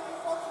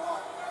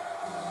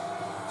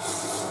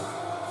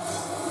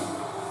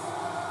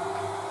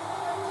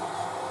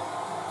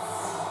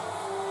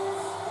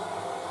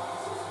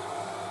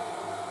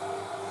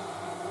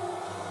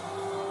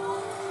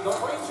 The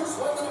Rangers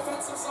win the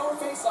defensive zone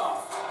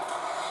face-off.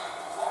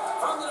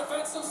 From the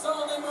defensive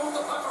zone, they move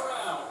the puck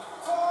around.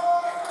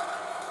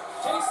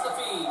 Takes the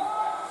feed.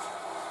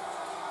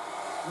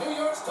 New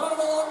York's got him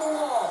along the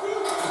wall. And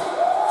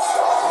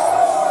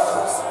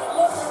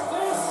look at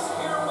this.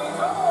 Here we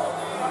go.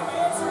 They have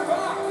answered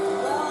back.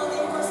 Well,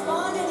 they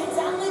responded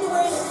exactly the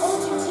way the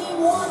coaching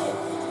team wanted.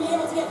 To be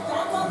able to get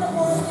back on the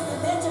board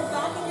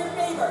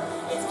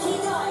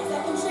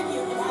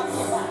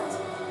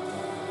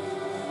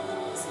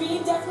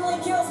speed definitely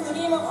kills in the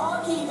game of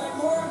hockey, but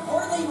more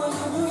importantly, when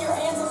you move your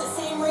hands on the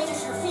same rate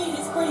as your feet,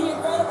 it's pretty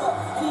incredible.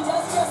 And he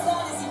does just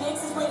that as he makes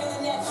his way to the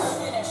net for a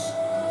finish.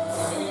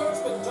 New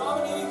York's been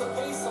dominating the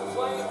pace of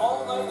play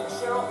all night, and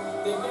Cheryl,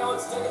 they've now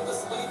extended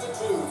this lead to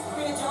 2. It's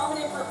been a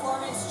dominant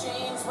performance,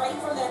 James, right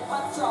from the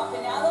puck drop,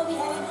 and now they'll be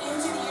heading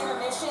into the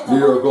intermission. New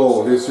York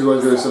goal, his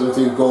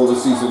 217th goal of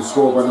the season,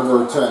 scored by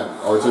number 10,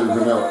 Artemi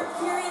Panarin.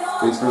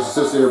 His first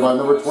assist here by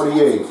number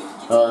 28,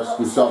 Alex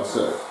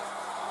Gustafsson.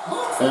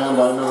 And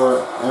by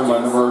number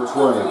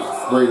 20,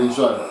 Brady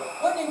Schreiber.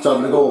 Top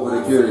of the goal for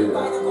the period.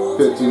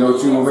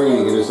 15:02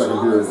 remaining in the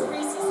second period.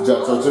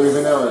 Jets Artemi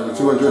Panarin, the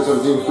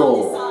 217th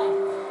goal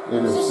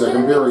in the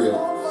second period.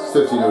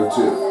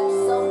 15:02.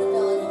 Zone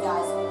ability,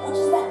 guys,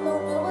 which is that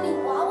mobility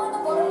while in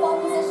the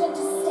butterfly position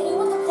to stay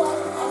with the play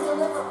and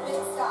deliver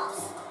big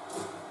stops.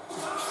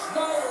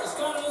 Schneider's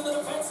got it in the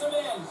defensive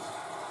end.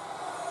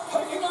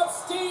 Picking up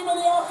steam in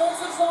the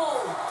offensive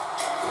zone.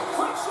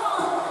 Quick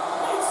shot.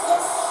 Makes the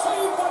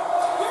save, but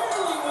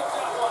barely with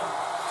that one.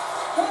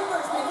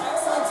 Denver's been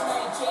excellent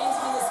tonight, James.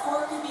 I mean, the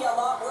score could be a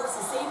lot worse.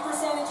 The save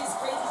percentage is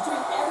great. He's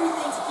doing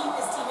everything to keep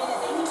his team in it.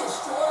 They need to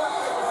shore up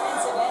their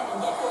defensive end and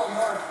get going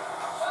north.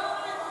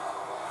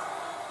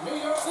 New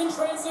York's in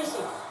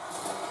transition.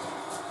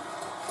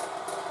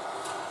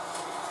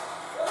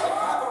 The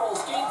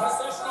Capitals gain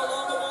possession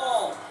along the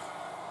wall.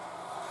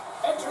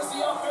 Enters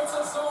the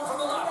offensive zone from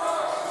the left.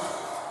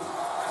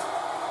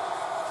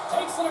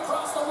 Takes it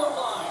across the blue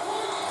line.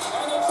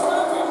 And the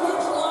traffic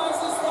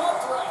neutralizes that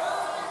threat.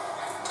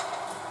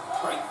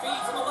 Great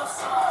feed from the left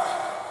side.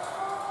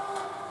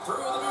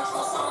 Through the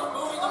neutral zone,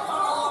 moving the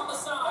puck along the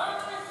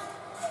side.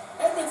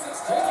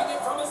 Edmondson's taking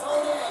it from his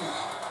own end.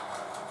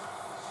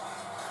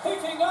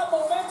 Picking up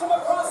momentum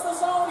across the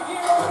zone here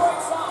on the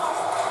right side.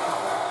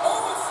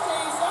 Oh, it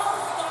stays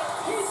out. He got a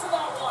piece of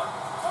that one.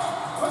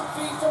 Quick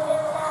feed to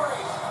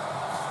Barry.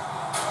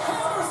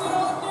 Hammers it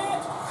on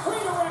net.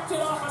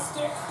 Redirected off a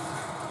stick.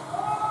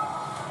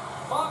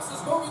 Fox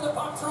is moving the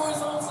puck through his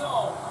own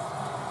zone.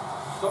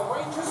 The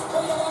Rangers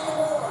play along the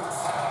boards.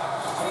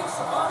 Takes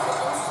the puck and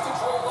loses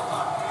control of the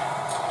puck.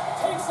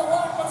 Takes a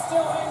walk but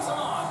still hangs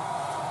on.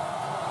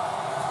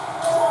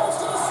 Drives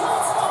to the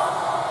sweet spot.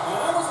 And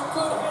that was a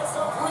good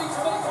heads-up read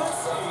to make that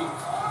save.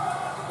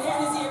 Man,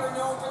 is he ever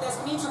known for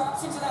this. When he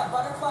drops into that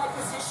butterfly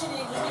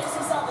positioning, he makes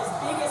himself as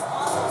big as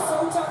possible.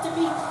 So tough to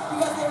beat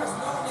because there is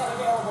no net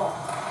available.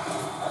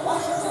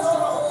 Washington's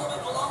got a hold of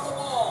it along the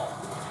wall.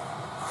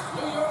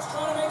 New York's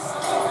trying to make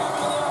something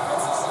happen on the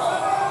offensive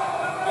side.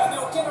 And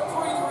they'll get a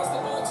breather as the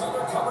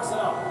goaltender covers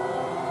it up.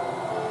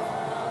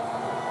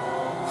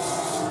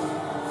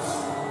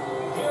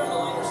 Here in the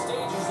later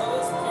stages of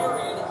this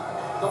period,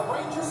 the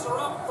Rangers are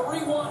up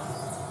 3-1.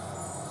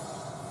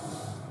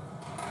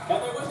 And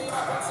they win the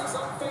offensive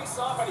zone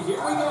face-off, and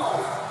here we go.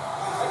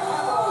 The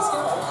Capitals get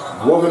a hold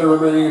of the 1 minute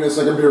remaining in the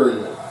second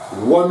period.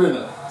 1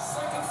 minute.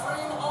 second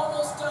frame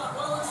almost done.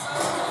 Well inside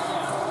the net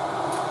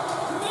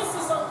now.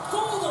 Misses a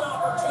golden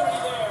opportunity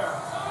there.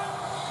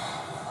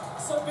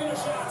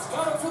 Sabinishad's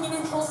got it through the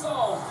neutral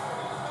zone.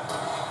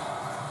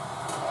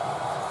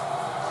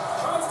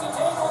 Tries to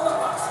tangle, the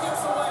puck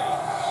skips away.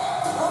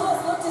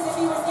 Almost looked as if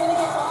he was going to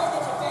get by the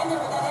defender,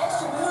 but that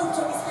extra move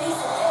took his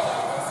face away, and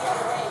it goes the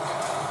other way.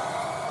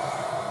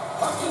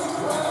 Puck is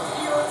grabbed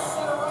here and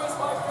center ice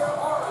by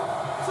Fairbarn.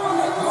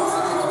 And moves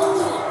it to the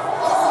left.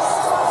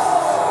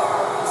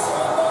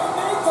 And they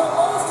make the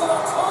most of the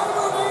time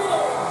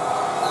remaining.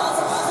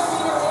 Lots of buzzer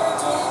beater there,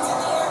 James, and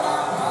they are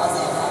now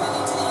buzzing heading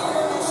into the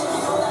intermission.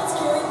 You know that's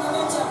carrying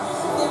momentum.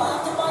 They'll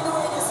have to find a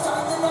way to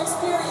start the next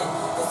period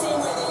the same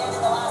way they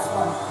ended the last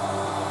one.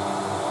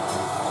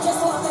 I just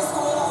love this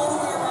goal all the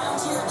way around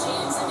here,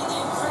 James. I mean, the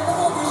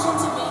incredible vision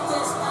to make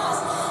this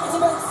pass. It's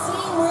about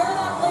seeing where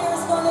that player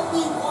is going to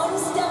be one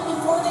step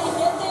before they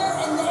get there,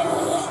 and then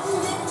hitting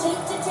it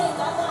tape to tape.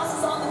 That pass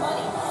is on the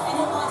money, and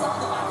it winds up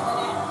in the back of the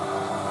net.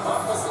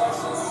 Puck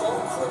possession so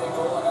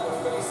critical. Another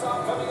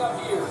face-off coming up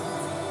here.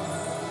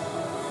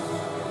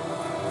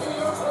 New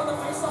York's won the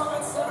face-off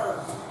at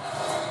center.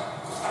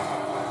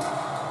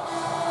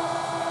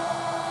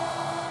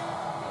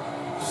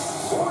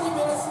 40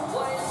 minutes of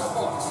play in the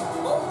books.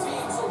 Both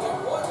teams will get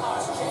one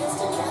last chance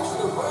to catch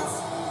their breaths,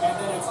 and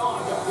then it's on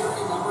to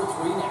period number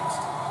 3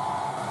 next.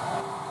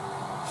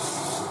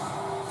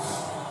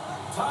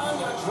 Time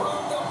to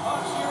drop the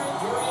puck here in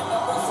period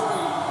number 3.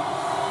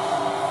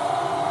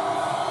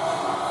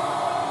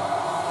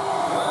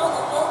 Well,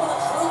 the moment of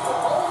truth for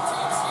both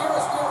teams here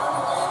as we're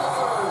underway in the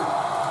third.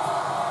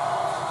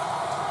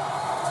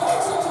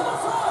 Takes it to the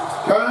front.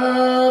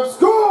 Cavs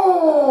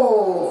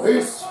goal!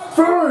 His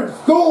third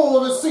goal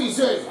of the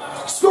season,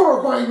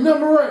 scored by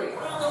number 8,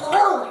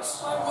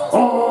 Alex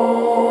Ovechkin.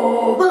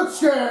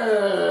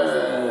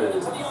 To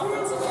the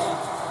offensive end.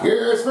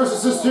 Here's first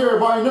assist here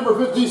by number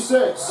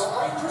 56,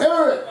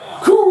 Eric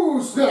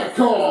Kuznetsov. Of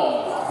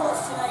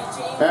course, tonight,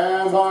 James.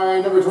 And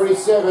by number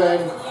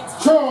 27,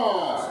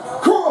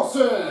 John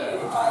Carlson.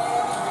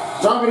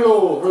 Time to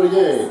go for the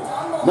game.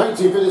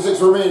 19:56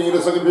 remaining in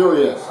the second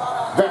period.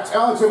 That's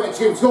Alex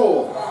Ovechkin's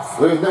goal.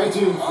 With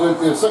 19, in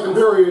the second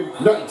period,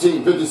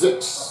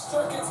 1956.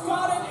 Circuit's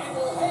got it and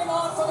will hang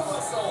on for the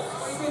whistle.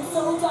 He's been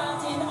so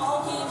dialed in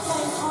all game,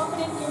 playing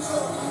confident,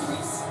 neutral, and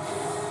crease.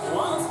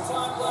 Lots of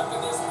time left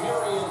in this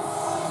period.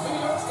 New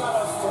York's got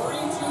a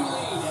 3-2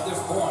 lead at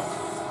this point.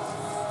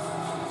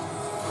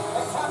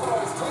 The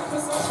Capitals take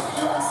possession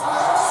here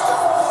inside.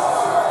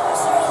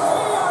 Scores! And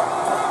we are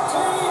back to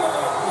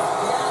even.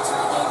 Yeah,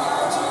 talking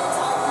now, James.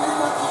 I really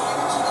like the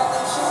energy that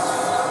they showed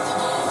throughout the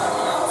game. I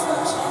mean, I was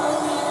not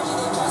channeling the energy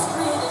they just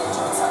created and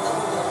doing something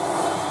with it.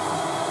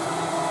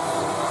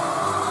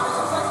 A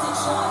deflected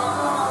shot.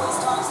 Everyone always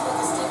talks about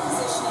the stick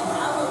positioning.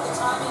 How about the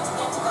timing to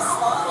get to the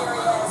slot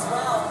area as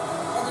well,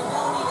 and the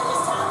ability to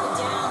just tap it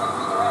down and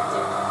redirect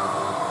it.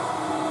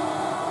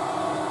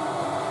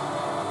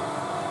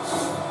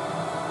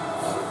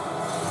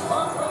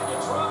 Puck ready to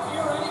drop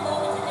here any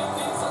moment to get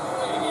things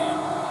underway again.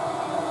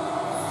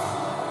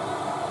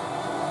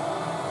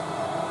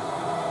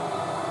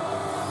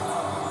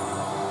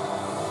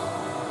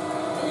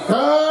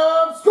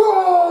 Cavs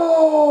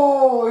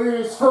goal!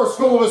 His first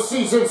goal of the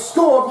season,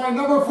 scored by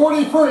number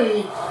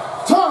 43,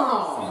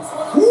 Tom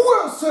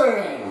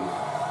Wilson.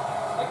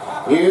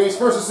 His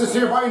first assist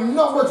here by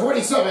number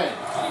 27,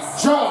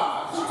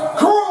 Josh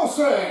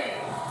Carlson.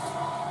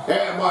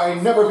 And by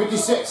number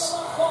 56,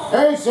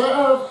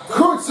 Asa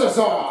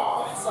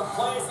Kuznetsov. Some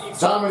plays the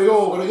Time of the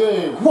goal for the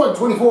game,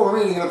 1:24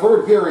 remaining in the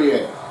third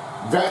period.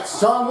 That's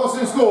Tom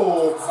Wilson's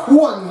goal,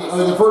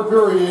 in the third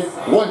period,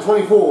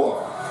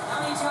 1:24. How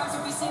many times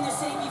have we seen the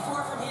same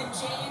before from him,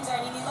 James?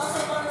 I mean, he loves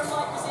the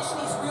butterfly position.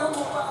 He's real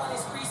mobile in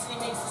his crease, and he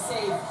makes the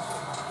save.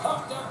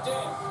 puck dumped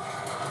in.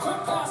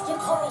 Quick pass to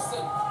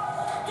Carlson.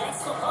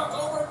 Gets the puck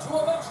over to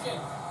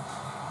Ovechkin.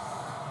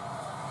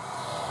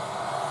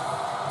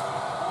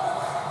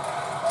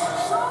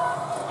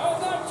 And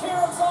that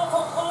carries off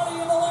a body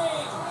in the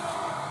lane.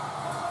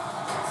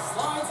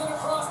 Slides it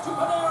across to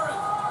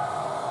Panarin.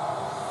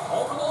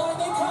 Over the line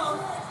they come.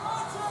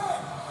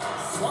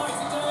 Slides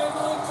it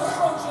diagonally to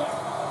Trocheck.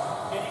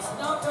 And he's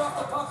knocked off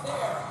the puck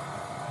there.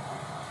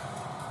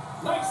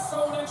 Nice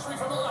zone entry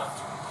from the left.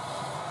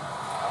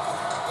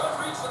 Good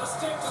reach to the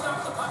stick to knock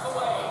the puck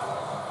away.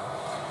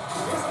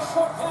 Here's a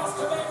short pass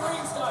to Van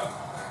Riemsdyk.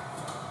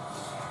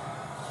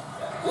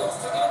 Looks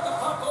to get the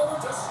puck over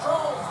to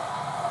Strome.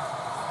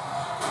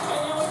 And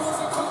now he moves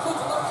it quickly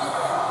to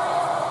Lapierre.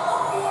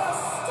 Oh, what a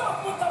stop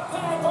with the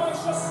pad by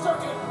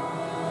Shesterkin.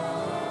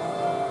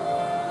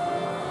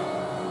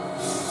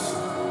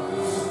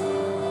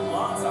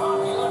 Lots of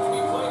hockey left to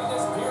be played in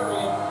this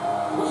period.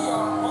 We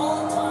are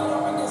all tied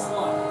up in this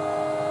one.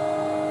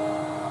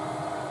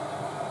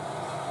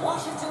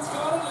 Washington's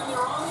got it and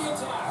they're on the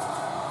attack.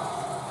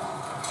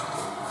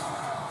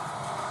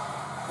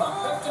 Puck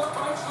picked up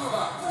by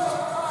Trouba.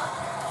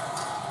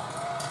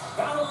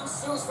 Battle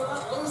ensues for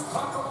that loose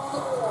puck along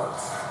the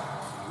boards.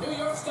 New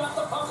York's got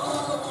the puck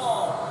along the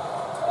wall.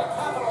 The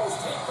Capitals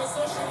take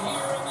possession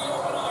here in the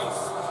open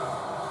ice.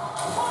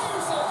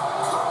 Fires it.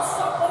 Comes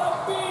up with a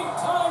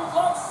big-time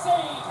glove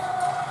save.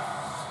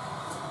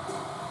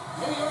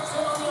 New York's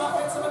in on the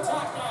offensive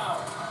attack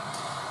now.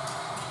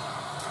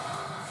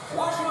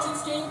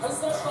 Washington's gained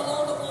possession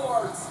along the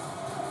boards.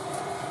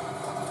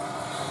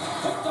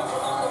 Picked up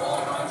along the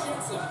wall by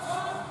Jensen.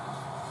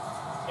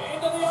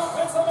 Into the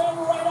offensive end,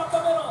 right up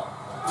the middle.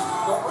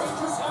 The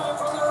Rangers have it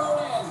from their own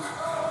end.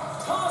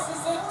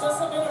 Tosses it to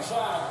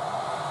Sabinishad.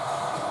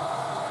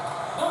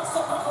 Knocks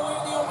the puck away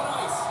in the open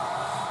ice.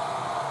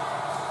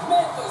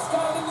 Memphis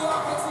got it in the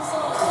offensive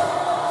zone.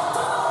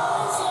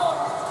 Denies him.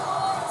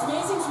 It's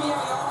amazing to me how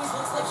he always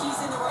looks like he's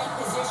in the right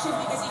position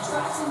because he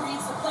tracks and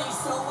reads the play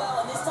so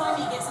well. And this time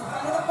he gets in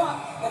front of the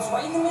puck that's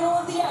right in the middle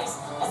of the ice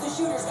as the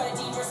shooter's got a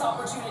dangerous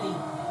opportunity.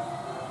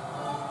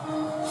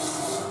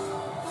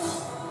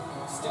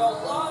 Still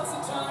lots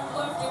of time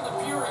left in the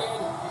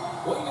period.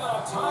 We got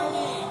a tie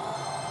game.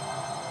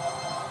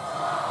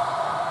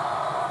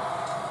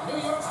 New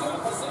York's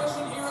got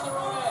possession here in their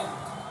own end.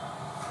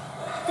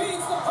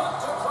 Feeds the puck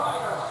to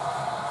Kreider.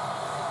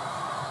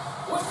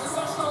 With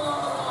possession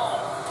along the wall.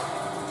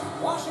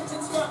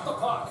 Washington's got the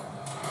puck.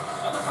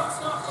 And the puck's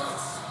not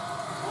loose.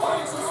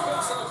 Finds some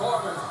space in the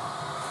corner.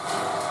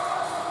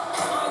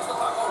 Slides the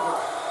puck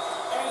over.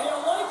 And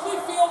he'll likely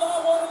feel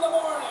that one in the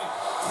morning.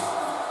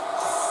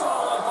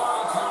 Solid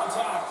body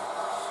contact.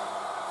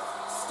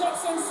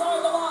 Steps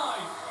inside the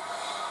line.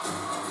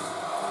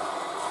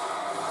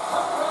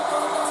 Puck back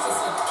on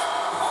Gustafsson.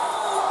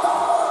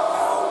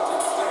 Oh,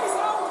 it stays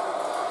out.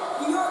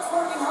 New York's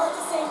working hard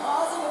to stay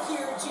positive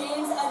here,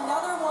 James.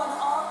 Another one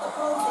off the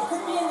post. They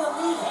could be in the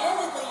lead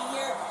handedly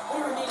here, but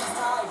it remains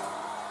tied.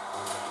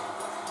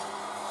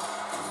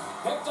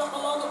 Picked up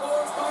along the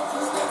boards by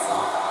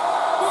Kuznetsov.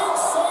 Big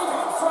save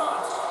in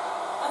front.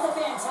 That's a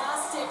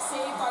fantastic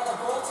save by the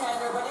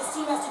goaltender, but his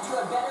team has to do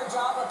a better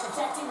job of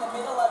protecting the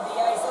middle of the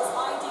ice. Those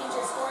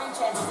high-danger scoring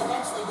chances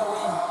eventually go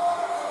in.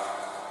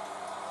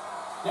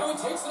 Now he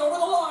takes it over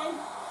the line.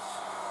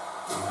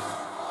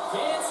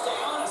 Can't stay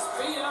on his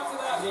feet after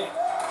that hit.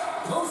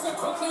 Moves it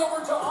quickly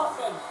over to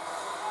Hoffman.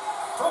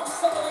 From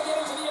center to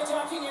get into the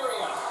attacking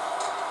area.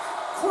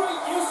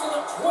 Great use of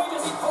the twig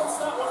as he pokes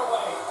that one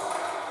away.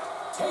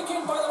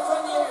 Taken by the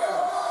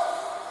Renier.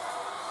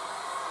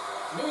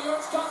 New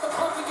York's got the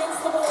puck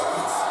against the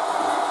boards.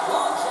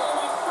 Long jam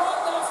in front,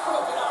 that's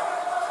broken up.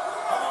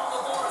 Along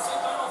the boards, they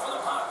battle for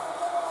the puck.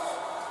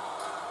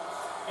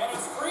 And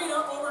it's freed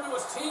up over to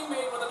his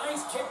teammate with a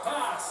nice kick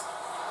pass.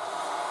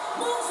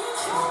 Moves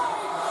inside.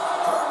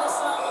 Turned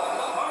aside with a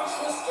glove by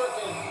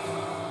Shesterkin.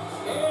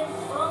 In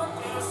front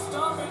and a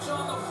stoppage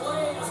on the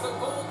play as the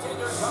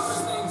goaltender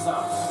covers things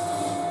up.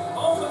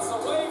 Moments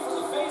away from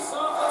the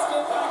face-off. Let's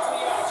get back to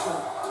the action.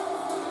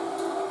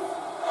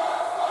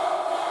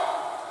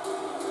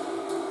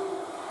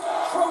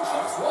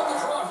 Trocheck's won the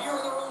draw here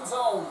in their own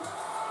zone.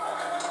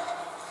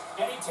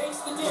 And he takes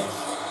the dish.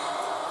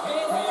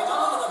 Can't hang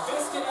on to the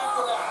biscuit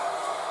after that.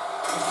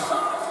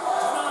 Shot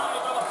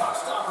denied by the puck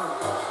stopper.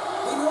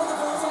 We know the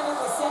goaltender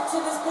was set to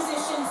this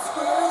position,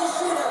 square the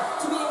shooter,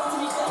 to be able to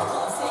make that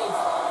glove save.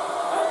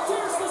 And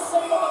there's the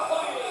save on the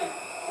play.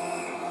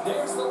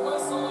 There's the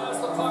whistle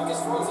as the puck is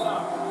frozen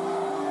up.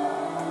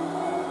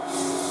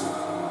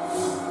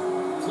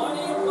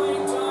 Plenty of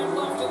playing time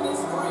left in this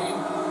frame.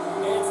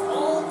 It's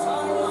all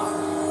tied up.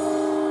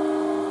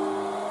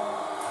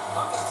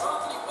 Puck is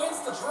dropped and he wins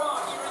the draw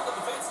here in the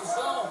defensive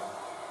zone.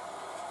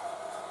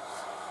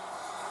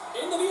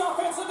 Into the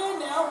offensive end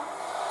now.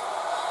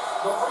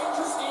 The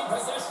Rangers gain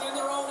possession in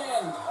their own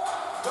end.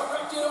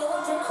 Directed over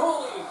to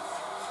Cooley.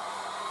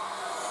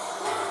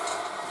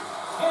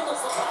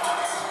 Handles the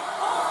pass.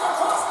 Off the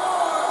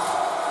crossbar.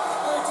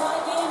 For a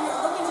tie game,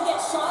 you're looking to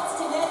get shots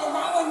to net, and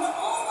that one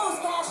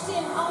almost cashed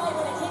in high,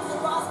 but it hits the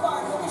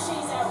crossbar and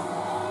ricochets out.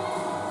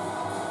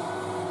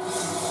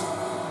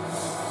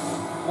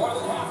 More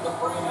than half the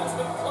frame has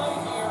been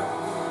played here.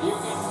 You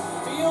can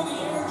feel the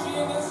energy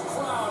in this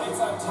crowd.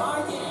 It's a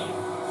tie game.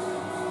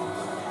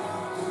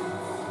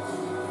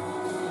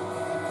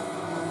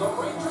 The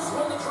Rangers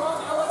win the draw.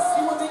 Now let's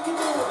see what they can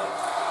do with it.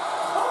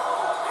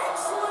 Oh,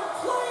 excellent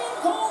play and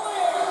goal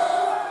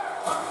there.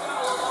 Puck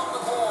battle along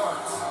the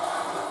boards.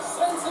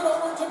 Sends it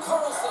over to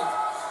Carlson.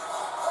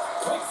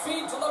 Quick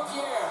feed to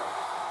LaPierre.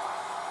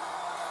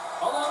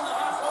 Along the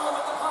half wall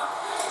with the puck.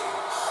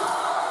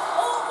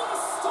 Oh, what a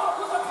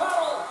stop with the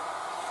paddle.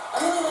 I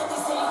really like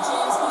this save,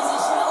 James, because he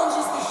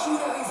challenges the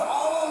shooter who's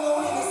all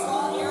alone in the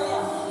slot area.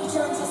 He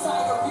turns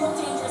aside a real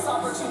dangerous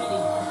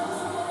opportunity.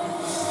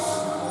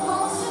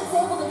 Carlson's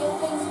able to get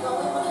things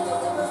going when he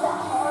delivers that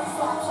hard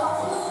slap shot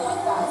from the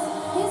point, guys.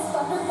 His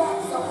thunderback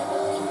zone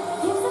ability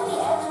gives him the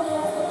edge when he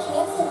has the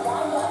chance to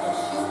wind up and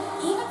shoot,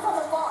 even from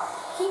afar.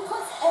 He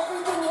puts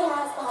everything he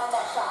has behind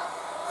that shot.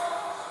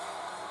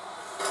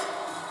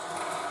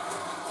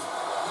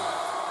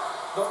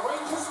 The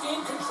Rangers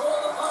gain control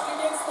of the puck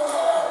against the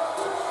wall.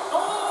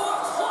 Oh, a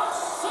clutch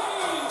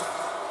save!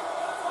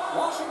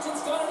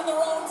 Washington's got it in their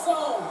own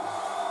zone.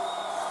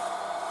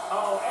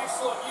 Oh,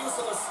 excellent use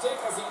of the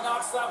stick as he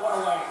knocks that one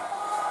away.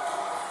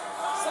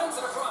 Sends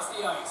it across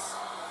the ice.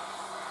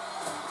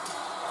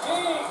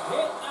 Big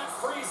hit, and that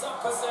frees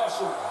up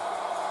possession.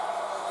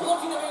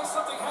 Looking to make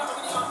something happen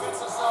in the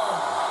offensive zone.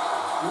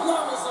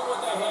 Levels it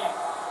with the hit.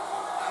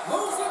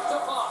 Moves it to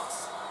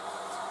Fox.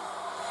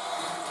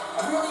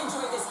 I've really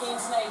enjoyed this game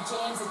tonight,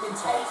 James. It's been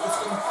tight, it's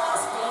been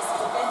fast-paced,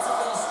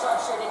 defensively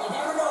structured, and you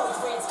never know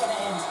which way it's going to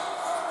end.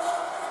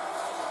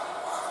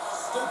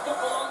 Scooped up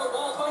along the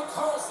wall by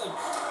Carlson.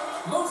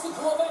 Moves it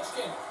to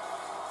Ovechkin.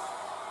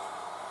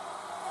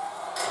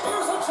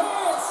 Here's a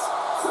chance.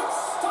 Quick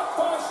stop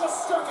by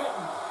Shesterkin.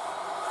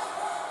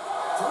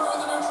 Through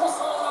the neutral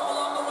zone up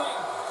along the wing.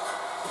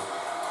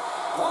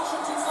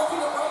 Washington's looking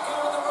to break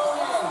out of their own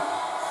end.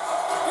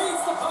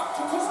 Feeds the puck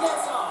to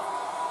Kuznetsov.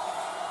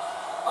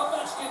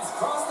 Ovechkin's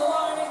crossed the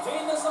line and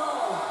gained the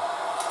zone.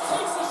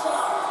 Takes a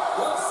shot.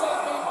 Well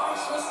save made by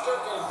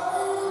Shesterkin.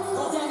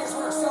 Goaltenders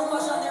work so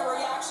much on their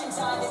reaction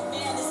time, and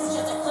man, this is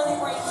just a clinic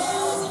right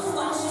now as he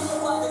flashes the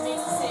glove and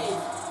makes the save.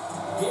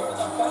 Here in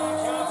the back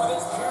half of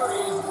this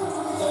period,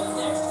 the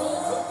next goal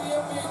could be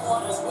a big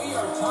one as we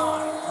are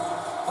tied.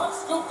 Puck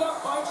scooped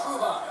up by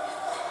Trouba.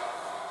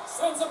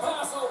 Sends a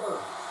pass over.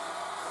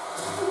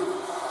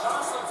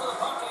 Jostling for the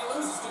puck and he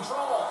loses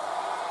control.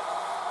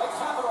 The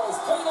Capitals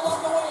playing along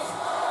the wing.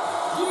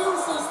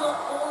 Uses the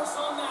force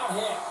on that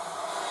hit.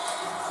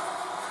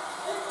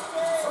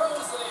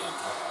 Throws it in.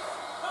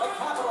 The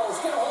Capitals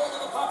get a hold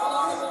of the puck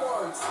along the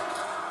boards.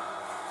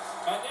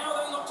 And now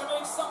they look to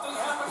make something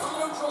happen from the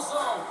neutral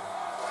zone.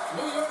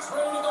 New York's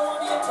ready to go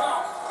on the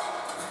attack.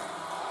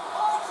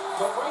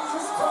 The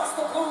Rangers cross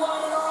the blue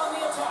line and are on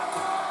the attack.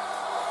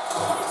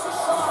 Takes a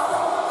shot,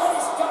 and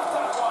he's got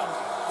that one.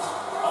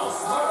 Oh,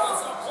 smart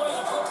ends up play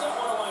to put that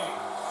one away.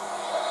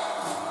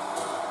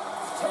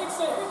 Takes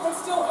a hit, but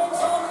still hangs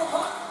on to the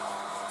puck.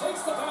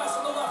 Takes the pass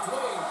on the left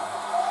wing.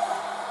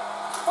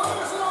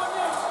 Fires it on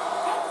net,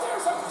 and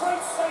there's a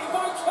great save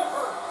by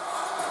Kemper.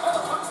 And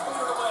the puck's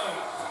booted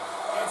away.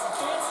 It's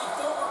fancy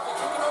footwork to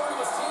kick it over to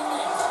his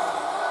teammates.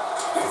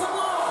 Here's a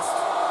blast.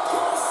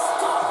 What a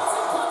stop as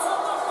he puts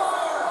up the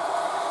fire.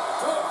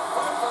 Good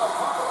fight for the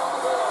puck around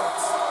the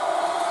boards.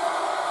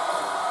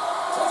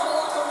 Taken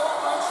along the wall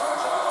by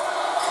Trocheck.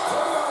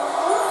 They are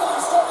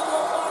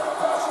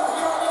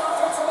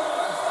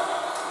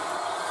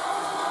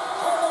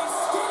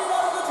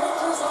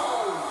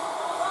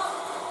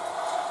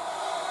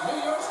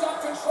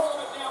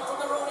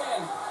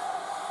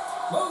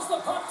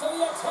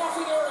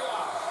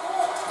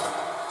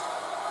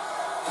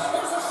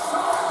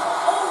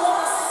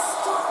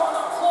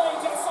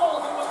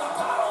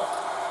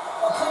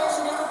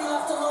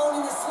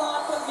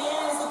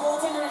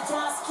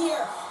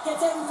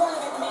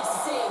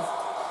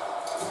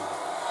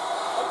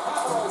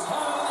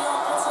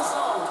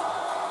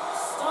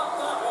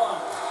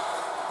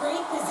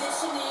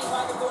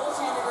by the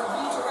goaltender to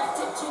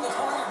redirect it to the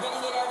corner,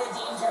 getting it out of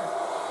danger.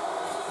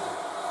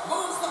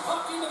 Moves the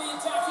puck into the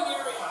attacking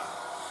area.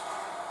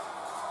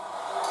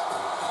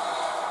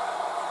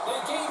 They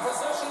gain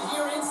possession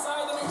here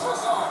inside the neutral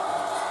zone.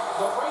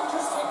 The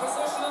Rangers take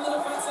possession in the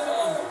defensive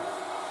end.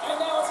 And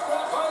now it's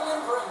grabbed by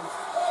Lindgren.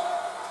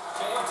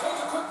 And he'll take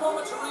a quick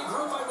moment to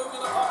regroup by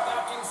moving the puck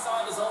back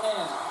inside his own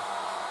end.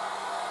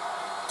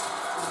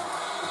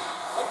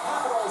 The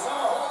Capitals have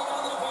a hold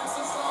on the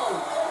defensive zone.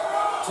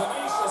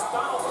 Tenacious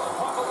battle for the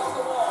puck along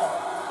the wall.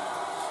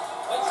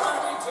 They try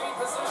to maintain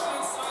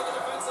possession inside the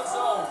defensive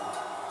zone.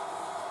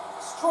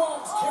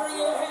 Strom's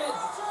carrying it ahead.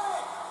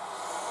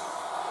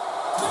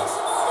 Makes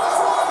a move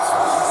and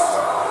tries.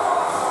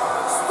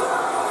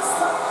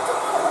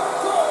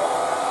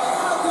 And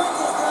how good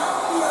does that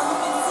feel? You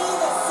can see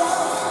the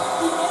selling.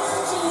 The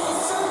energy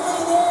is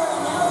certainly there,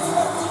 and now it's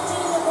about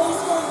dictating the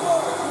pace going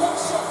forward.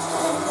 Next shift,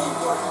 critically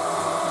important.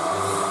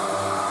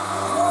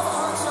 You know, it's a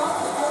hard shot,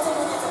 the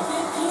goaltender gets a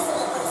big piece of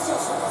it, but it still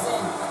trickles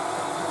in.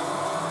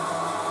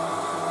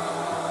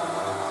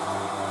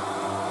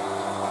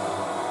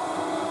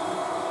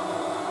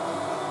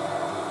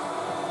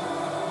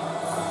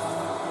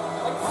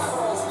 The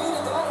Capitals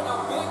needed that in a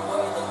big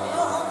way. They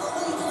now have the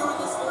lead here in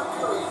this third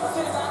period. It's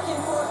been a back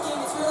and forth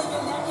game. It's really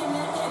been neck and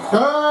neck. And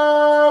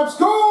Cavs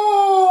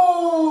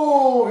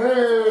goal!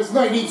 His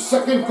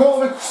 92nd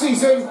goal of the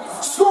season,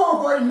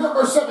 scored by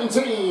number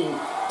 17,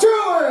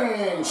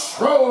 Dylan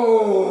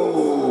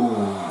Strome.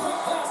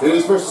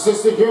 His first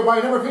assisted here by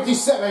number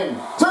 57,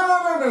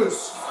 Tyler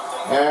Moose.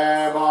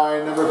 And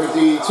by number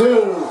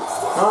 52,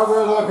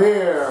 Albert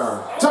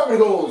Lapierre. Top of the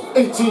goals,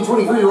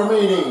 18:23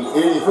 remaining,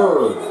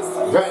 83rd.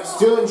 That's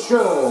Dylan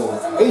Strome,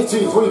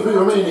 18:23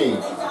 remaining,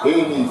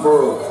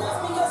 84th.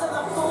 that's because of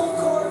the full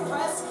court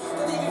press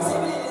that they've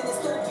exhibited in this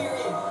third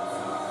period.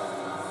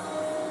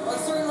 Well,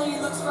 certainly he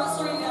looks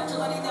frustrated after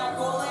letting that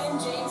goal in,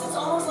 James. It's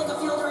almost like a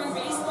fielder in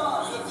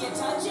baseball. If you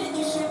touch it,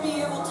 you should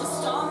be able to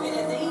stop it.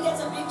 And then he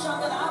gets a big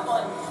chunk of that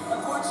one.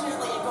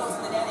 Unfortunately, it goes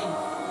in the netting.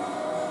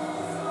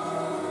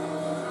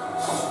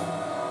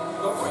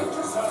 The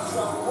Rangers have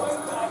jumped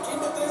right back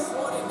into this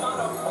one and not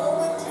a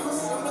moment too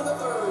soon in the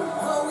third.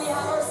 Oh, we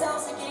have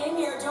ourselves a game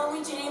here, don't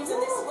we, James?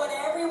 And this is what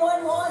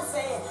everyone wants.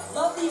 They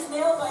love these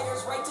nail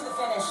biters right to the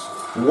finish.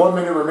 1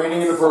 minute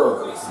remaining in the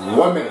third.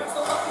 1 minute.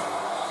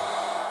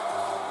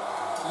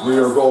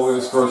 Rear goal in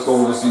his first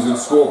goal of the season,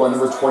 scored by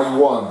number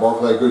 21,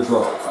 Barclay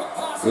Goodrow.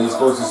 His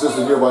first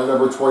assisted here by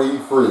number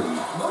 23,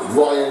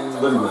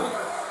 Ryan Lindgren.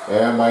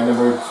 And by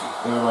number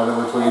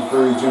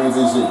 23, Jimmy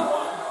Vizzi.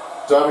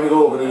 Dominic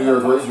goal for the New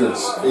York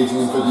Rangers,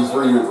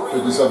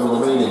 18:53-57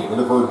 remaining in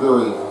the third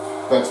period.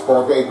 That's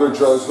Barclay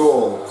Goodrow's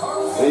goal.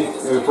 In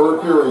the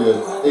third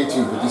period,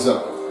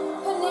 18:57.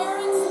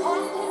 Panarin's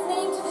added his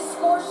name to the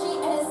score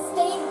sheet and has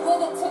stayed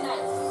with it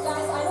tonight.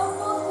 Guys, I know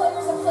both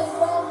players have played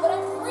well, but I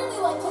really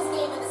liked his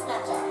game in this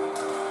matchup.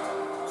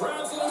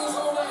 Grabs it in his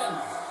own end.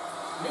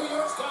 New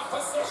York's got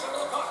possession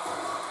of the puck.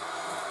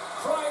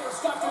 Kreider's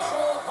got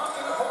control of the puck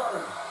in the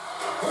corner.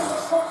 Here's a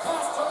short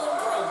pass to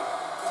Lindgren.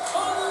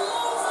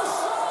 Unloads the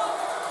shot.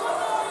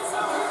 Denies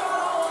him. He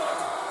got all of it.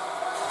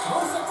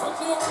 Moves it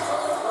quickly over to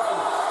Lindgren.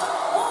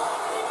 Oh,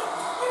 and even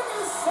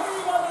bigger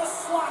save on the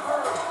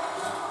slapper.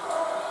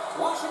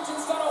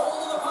 Washington's got a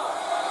hold of the puck.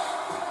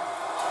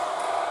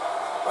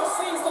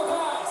 Receives the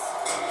pass.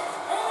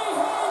 And he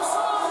hangs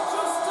on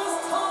just as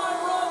time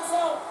runs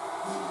out.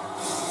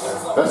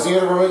 That's the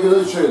end of our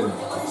regulation.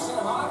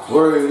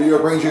 Where the New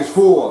York Rangers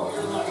 4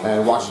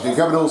 and Washington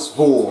Capitals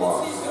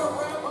 4. He's going to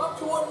ramp up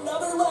to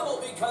another level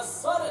because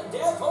sudden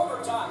death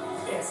overtime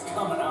is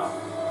coming up.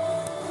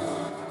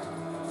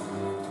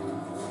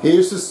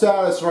 Here's the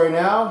status right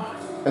now,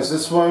 as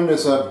this one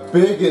is a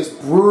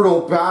biggest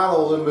brutal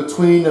battle in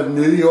between of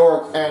New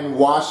York and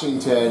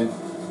Washington.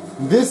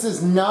 This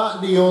is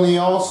not the only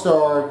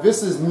All-Star.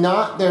 This is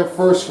not their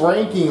first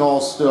ranking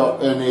All-Star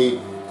in the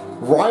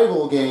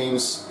rival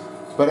games.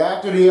 But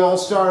after the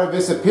All-Star of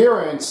this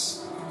appearance,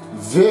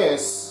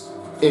 this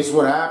is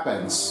what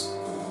happens.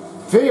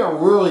 They are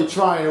really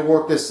trying to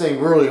work this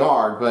thing really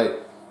hard,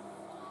 but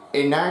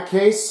in that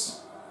case,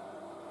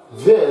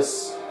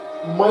 this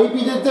might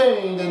be the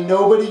thing that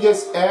nobody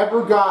has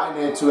ever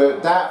gotten into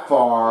it that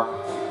far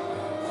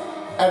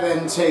and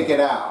then take it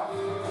out.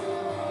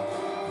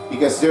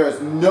 Because there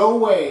is no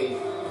way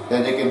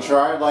that they can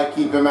try to like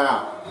keep him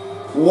out.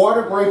 What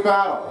a great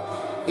battle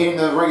in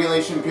the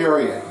regulation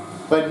period.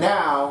 But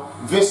now,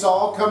 this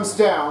all comes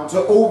down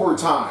to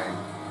overtime.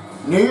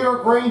 New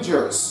York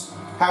Rangers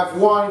have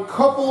won a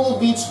couple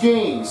of each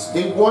games.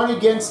 They won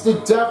against the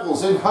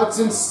Devils in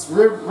Hudson's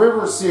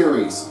River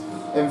Series.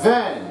 And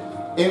then,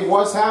 it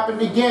was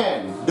happened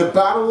again. The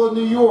Battle of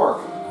New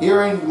York,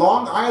 here in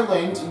Long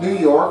Island, New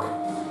York,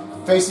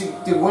 facing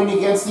the win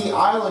against the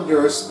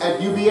Islanders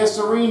at UBS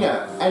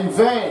Arena. And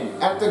then,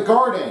 at the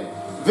Garden,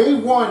 they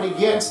won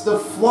against the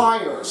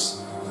Flyers.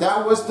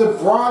 That was the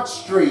Broad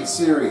Street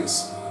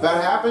Series.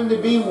 That happened to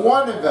be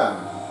one of them,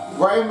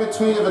 right in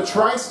between of a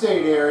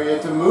tri-state area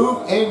to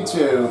move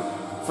into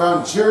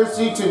from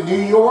Jersey to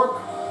New York.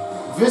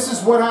 this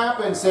is what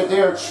happens that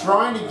they are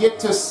trying to get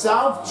to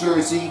South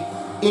Jersey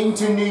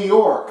into New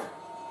York.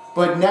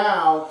 But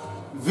now,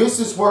 this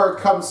is where it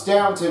comes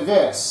down to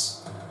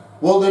this.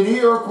 Will the New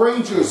York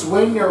Rangers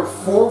win their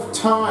 4th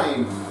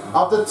time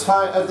of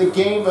the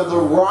game of the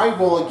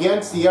rival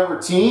against the other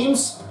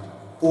teams?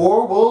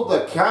 Or will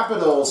the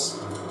Capitals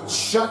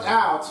shut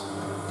out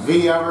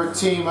the other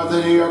team of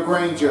the New York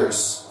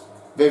Rangers?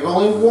 They've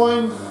only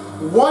won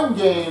 1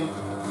 game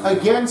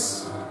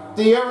against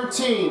the other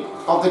team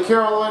of the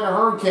Carolina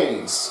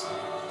Hurricanes,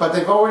 but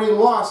they've already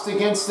lost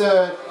against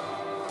the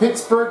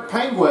Pittsburgh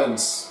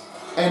Penguins.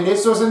 And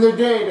this wasn't the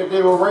day that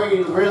they were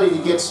ready really to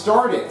get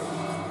started.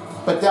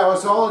 But that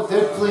was all that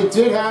definitely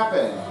did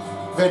happen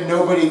that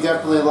nobody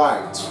definitely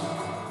liked.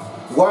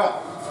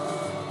 Well,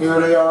 here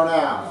they are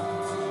now.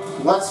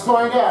 Let's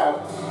find out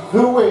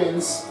who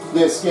wins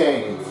this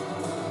game.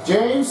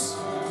 James,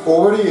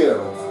 over to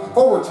you.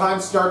 Overtime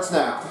starts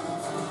now.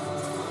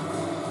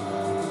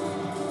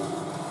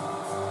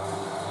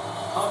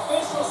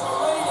 Officials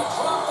are ready to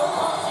drop the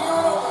puck here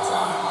in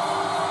overtime.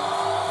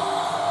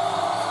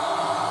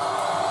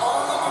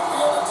 Oh, you can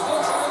feel the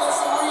tension in this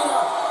arena.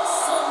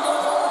 Sudden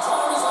death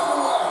overtime is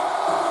underway.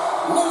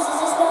 Loses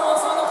his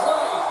balance on the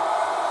play.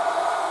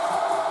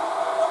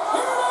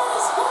 Here it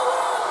is, go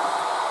in!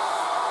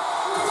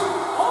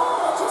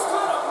 Oh, it just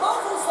kind of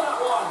muffles that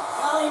one.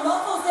 Well, he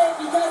muffles it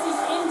because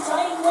he's in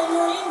tight. When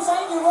you're in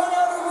tight, you run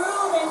out of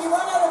room and you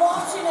run out of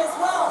option as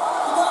well.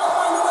 You gotta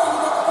find a way to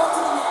get the puck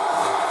to the net.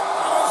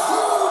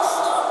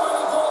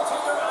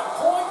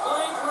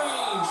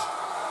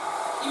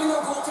 Even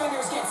though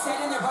goaltenders get set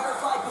in their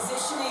butterfly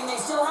positioning, they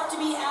still have to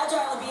be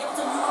agile and be able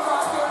to move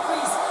across their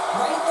crease.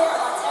 Right there,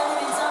 that's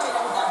evidence of it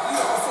with that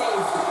beautiful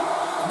save.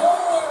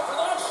 Nowhere for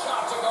that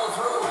shot to go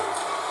through.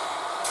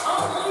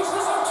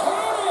 Unleashes a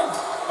cannon,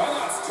 and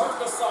that's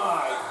turned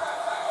aside.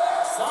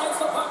 Slides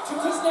the puck to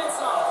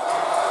Kuznetsov.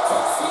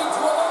 Quick feed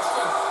to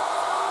Ovechkin.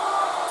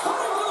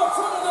 Cutting to the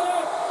front of the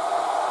net.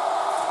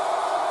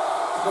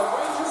 The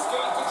Rangers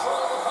gain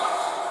control of the puck.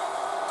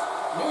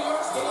 New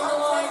York's getting the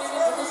line and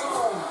into the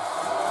zone.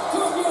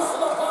 Good use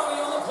of the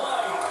body on the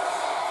play.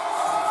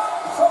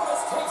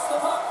 Protas takes the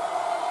puck.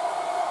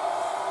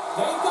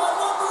 They've got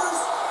numbers.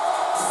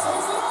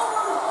 Saves it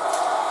over.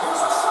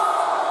 Here's a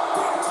shot.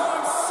 Big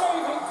time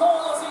saving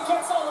goal as he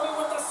gets all of it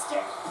with the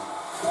stick.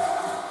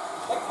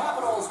 The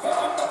Capitals pick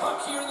up the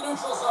puck here in the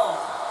neutral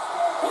zone.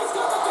 He's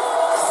got the game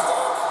on his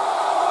stick.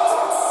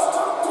 It's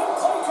stopped and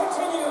play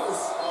continues.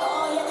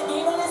 Oh, he had the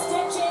game on his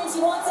stick, James.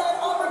 He wants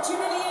that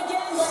opportunity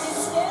again, but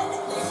instead,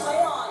 they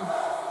play on.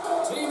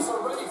 Teams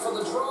are ready for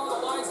the draw.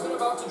 The linesman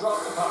about to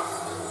drop the puck.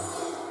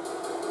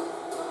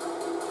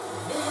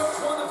 New York's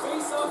won the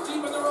face-off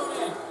deep in their own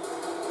end.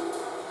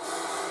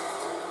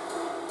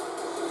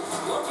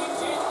 Looking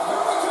deep.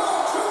 Here we go.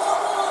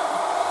 2-on-1.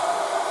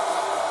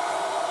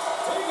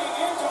 Digging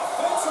in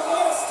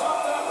defensively to stop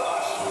that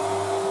rush.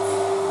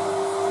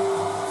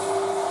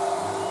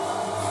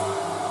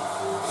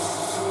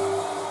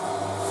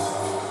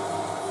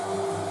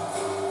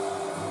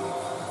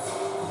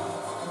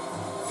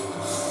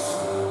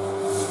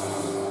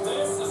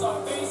 This is a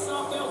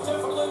face-off they'll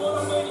definitely want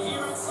to win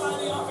here inside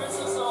the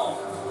offensive zone.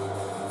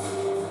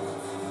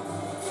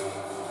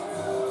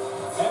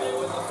 And they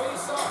win the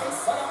face-off and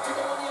set up to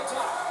go on the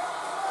attack.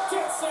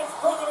 Gets in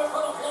front of it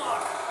for the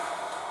block.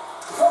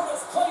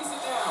 Protas plays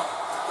it now.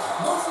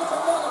 Moves it to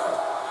Miller.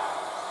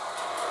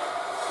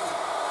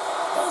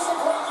 There's a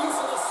great use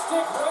of the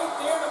stick right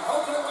there to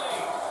poke it away.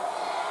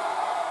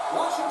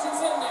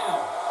 Washington's in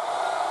now.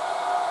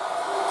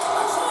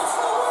 A chance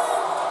for the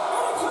win!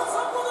 And he comes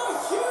up with a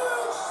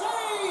huge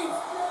save!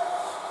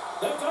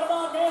 They've got an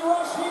odd-man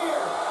rush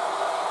here.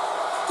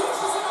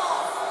 Dishes it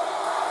off.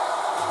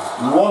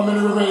 1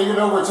 minute remaining in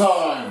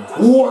overtime.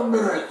 1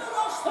 minute. The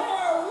rush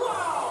there!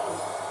 Wow!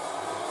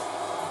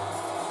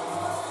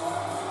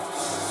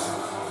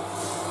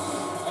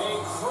 A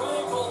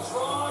critical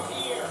draw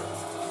here.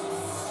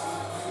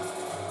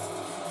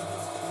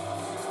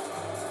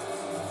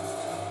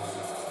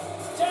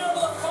 Down to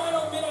the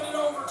final minute in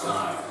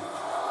overtime.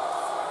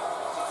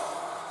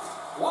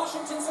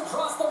 Washington's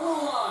across the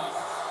blue line.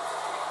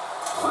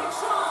 Quick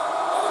shot!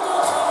 And the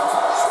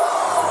goaltender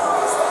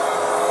scores!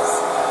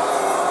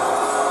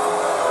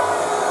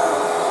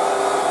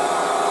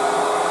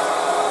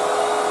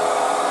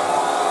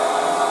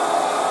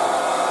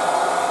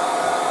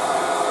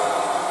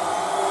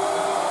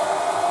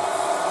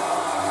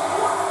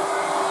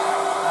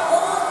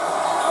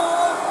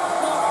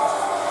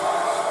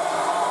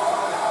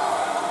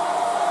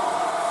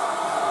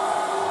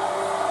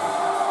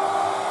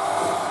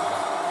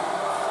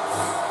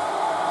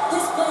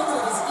 This play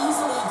could have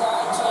easily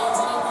died, James.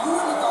 I mean, you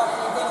would have thought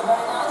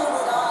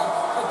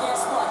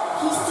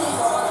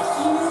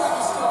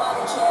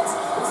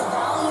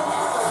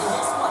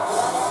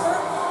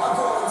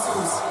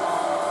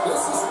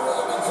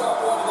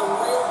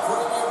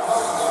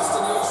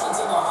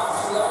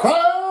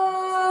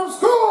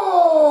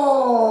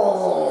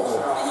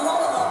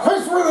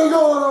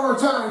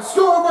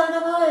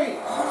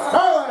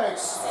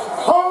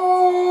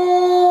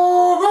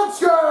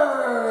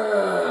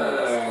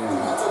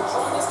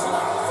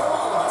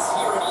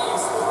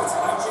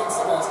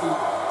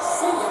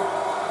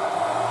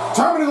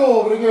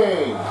goal of the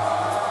game.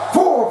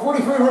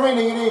 4:43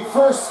 remaining in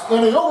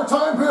the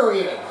overtime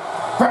period.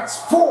 That's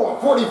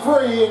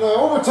 4:43 in the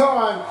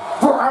overtime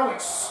for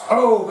Alex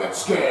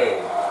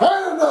Ovechkin.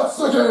 And that's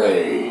the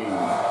game.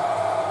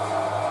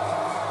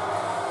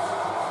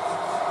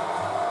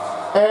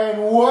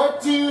 And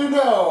what do you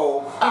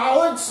know?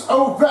 Alex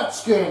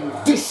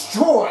Ovechkin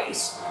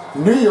destroys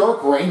New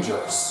York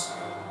Rangers.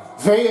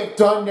 They have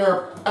done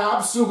their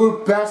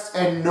absolute best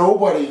and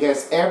nobody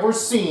has ever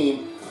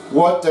seen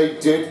what they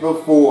did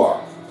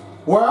before.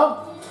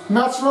 Well,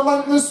 that's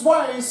relentless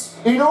ways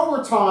in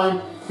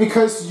overtime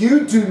because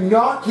you do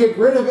not get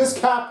rid of his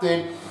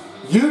captain.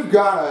 You've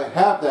got to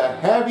have the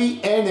heavy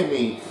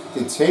enemy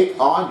to take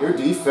on your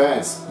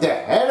defense. The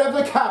head of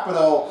the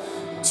Capitol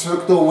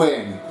took the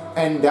win,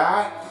 and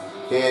that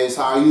is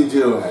how you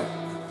do it.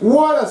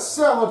 What a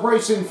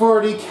celebration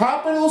for the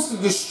Capitals to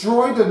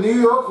destroy the New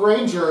York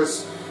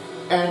Rangers,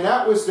 and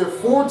that was their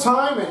fourth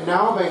time, and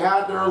now they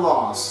had their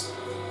loss.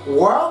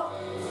 Well,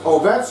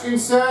 Ovechkin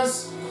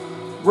says,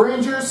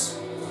 Rangers,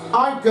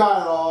 I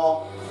got it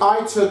all.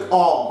 I took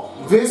all.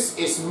 This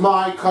is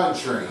my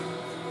country.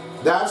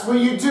 That's what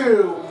you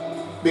do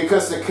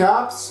because the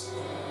Caps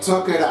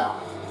took it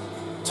out.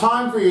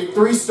 Time for your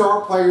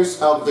 3-star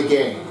players of the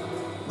game.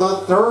 The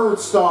third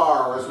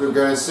star, as we're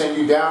going to send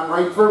you down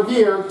right from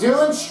here,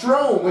 Dylan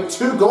Strome with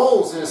 2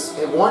 goals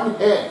in 1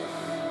 hit.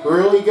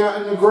 Really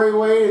got in a great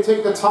way to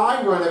take the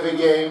tie run of the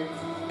game.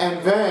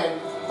 And then,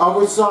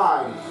 other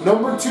side,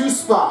 number 2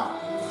 spot,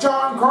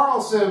 John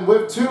Carlson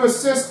with 2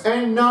 assists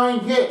and 9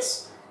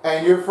 hits.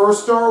 And your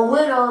first star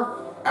winner,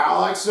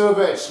 Alex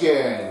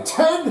Ovechkin.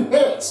 10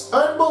 hits,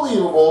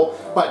 unbelievable,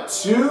 but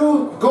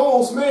 2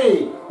 goals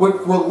made with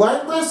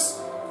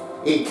relentless.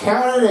 He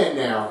counted in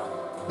there.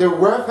 The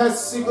ref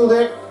has signaled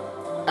it,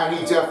 and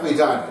he definitely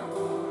done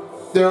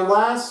it. Their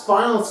last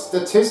final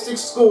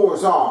statistics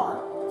scores are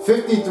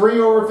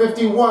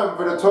 53/51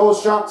 for the total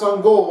shots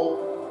on goal.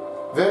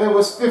 Then it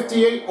was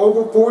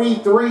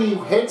 58/43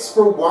 hits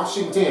for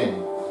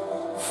Washington.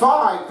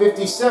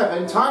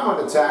 5:57 time on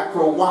attack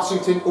for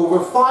Washington over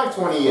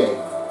 5:28.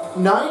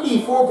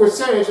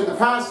 94% of the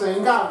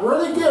passing got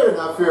really good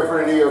enough here for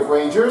the New York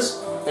Rangers,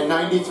 and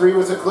 93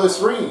 was a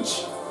close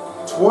range.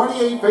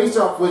 28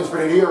 face-off wins for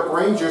the New York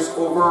Rangers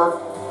over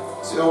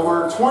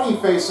 20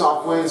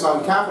 face-off wins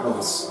on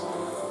Capitals.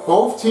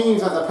 Both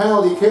teams had the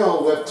penalty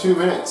kill with 2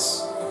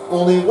 minutes.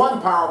 Only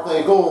 1 power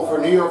play goal for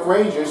New York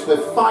Rangers with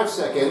 5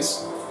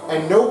 seconds,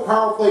 and no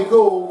power play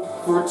goal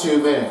for 2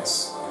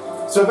 minutes.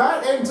 So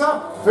that ends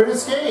up for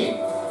this game.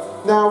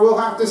 Now we'll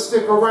have to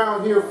stick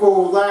around here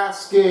for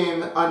last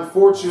game.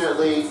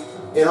 Unfortunately,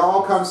 it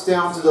all comes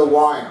down to the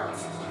wire.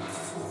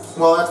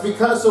 Well, that's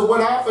because of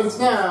what happens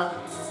now.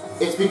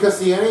 It's because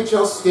the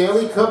NHL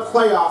Stanley Cup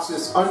playoffs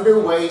is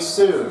underway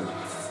soon.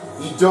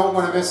 You don't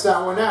want to miss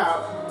that one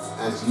out,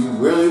 as you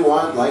really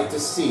would like to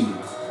see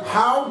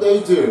how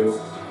they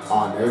do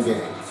on their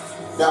game.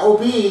 That will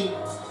be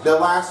the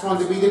last one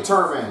to be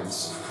determined.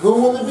 Who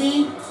will it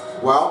be?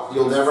 Well,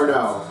 you'll never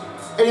know.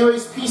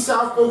 Anyways, peace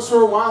out, folks,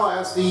 for a while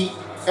as the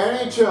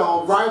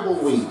NHL Rival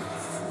Week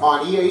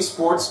on EA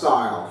Sports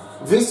Style.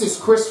 This is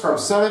Chris from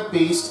Son of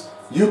Beast.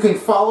 You can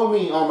follow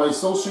me on my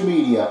social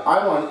media.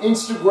 I'm on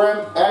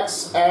Instagram,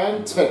 X,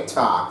 and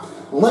TikTok.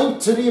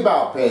 Link to the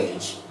About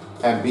page.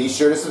 And be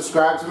sure to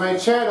subscribe to my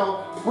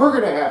channel. We're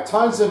going to have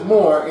tons of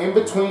more in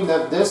between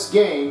this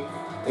game,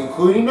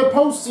 including the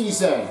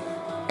postseason.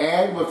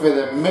 And with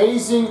an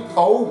amazing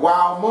oh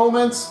wow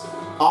moments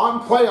on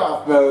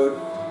playoff mode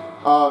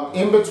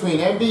in between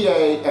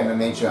NBA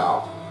and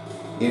NHL.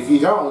 If you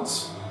don't,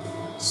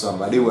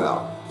 somebody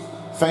will.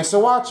 Thanks for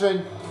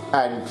watching,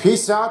 and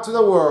peace out to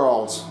the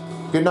world.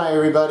 Good night,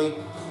 everybody.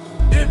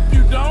 If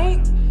you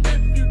don't,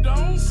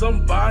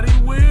 somebody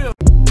will.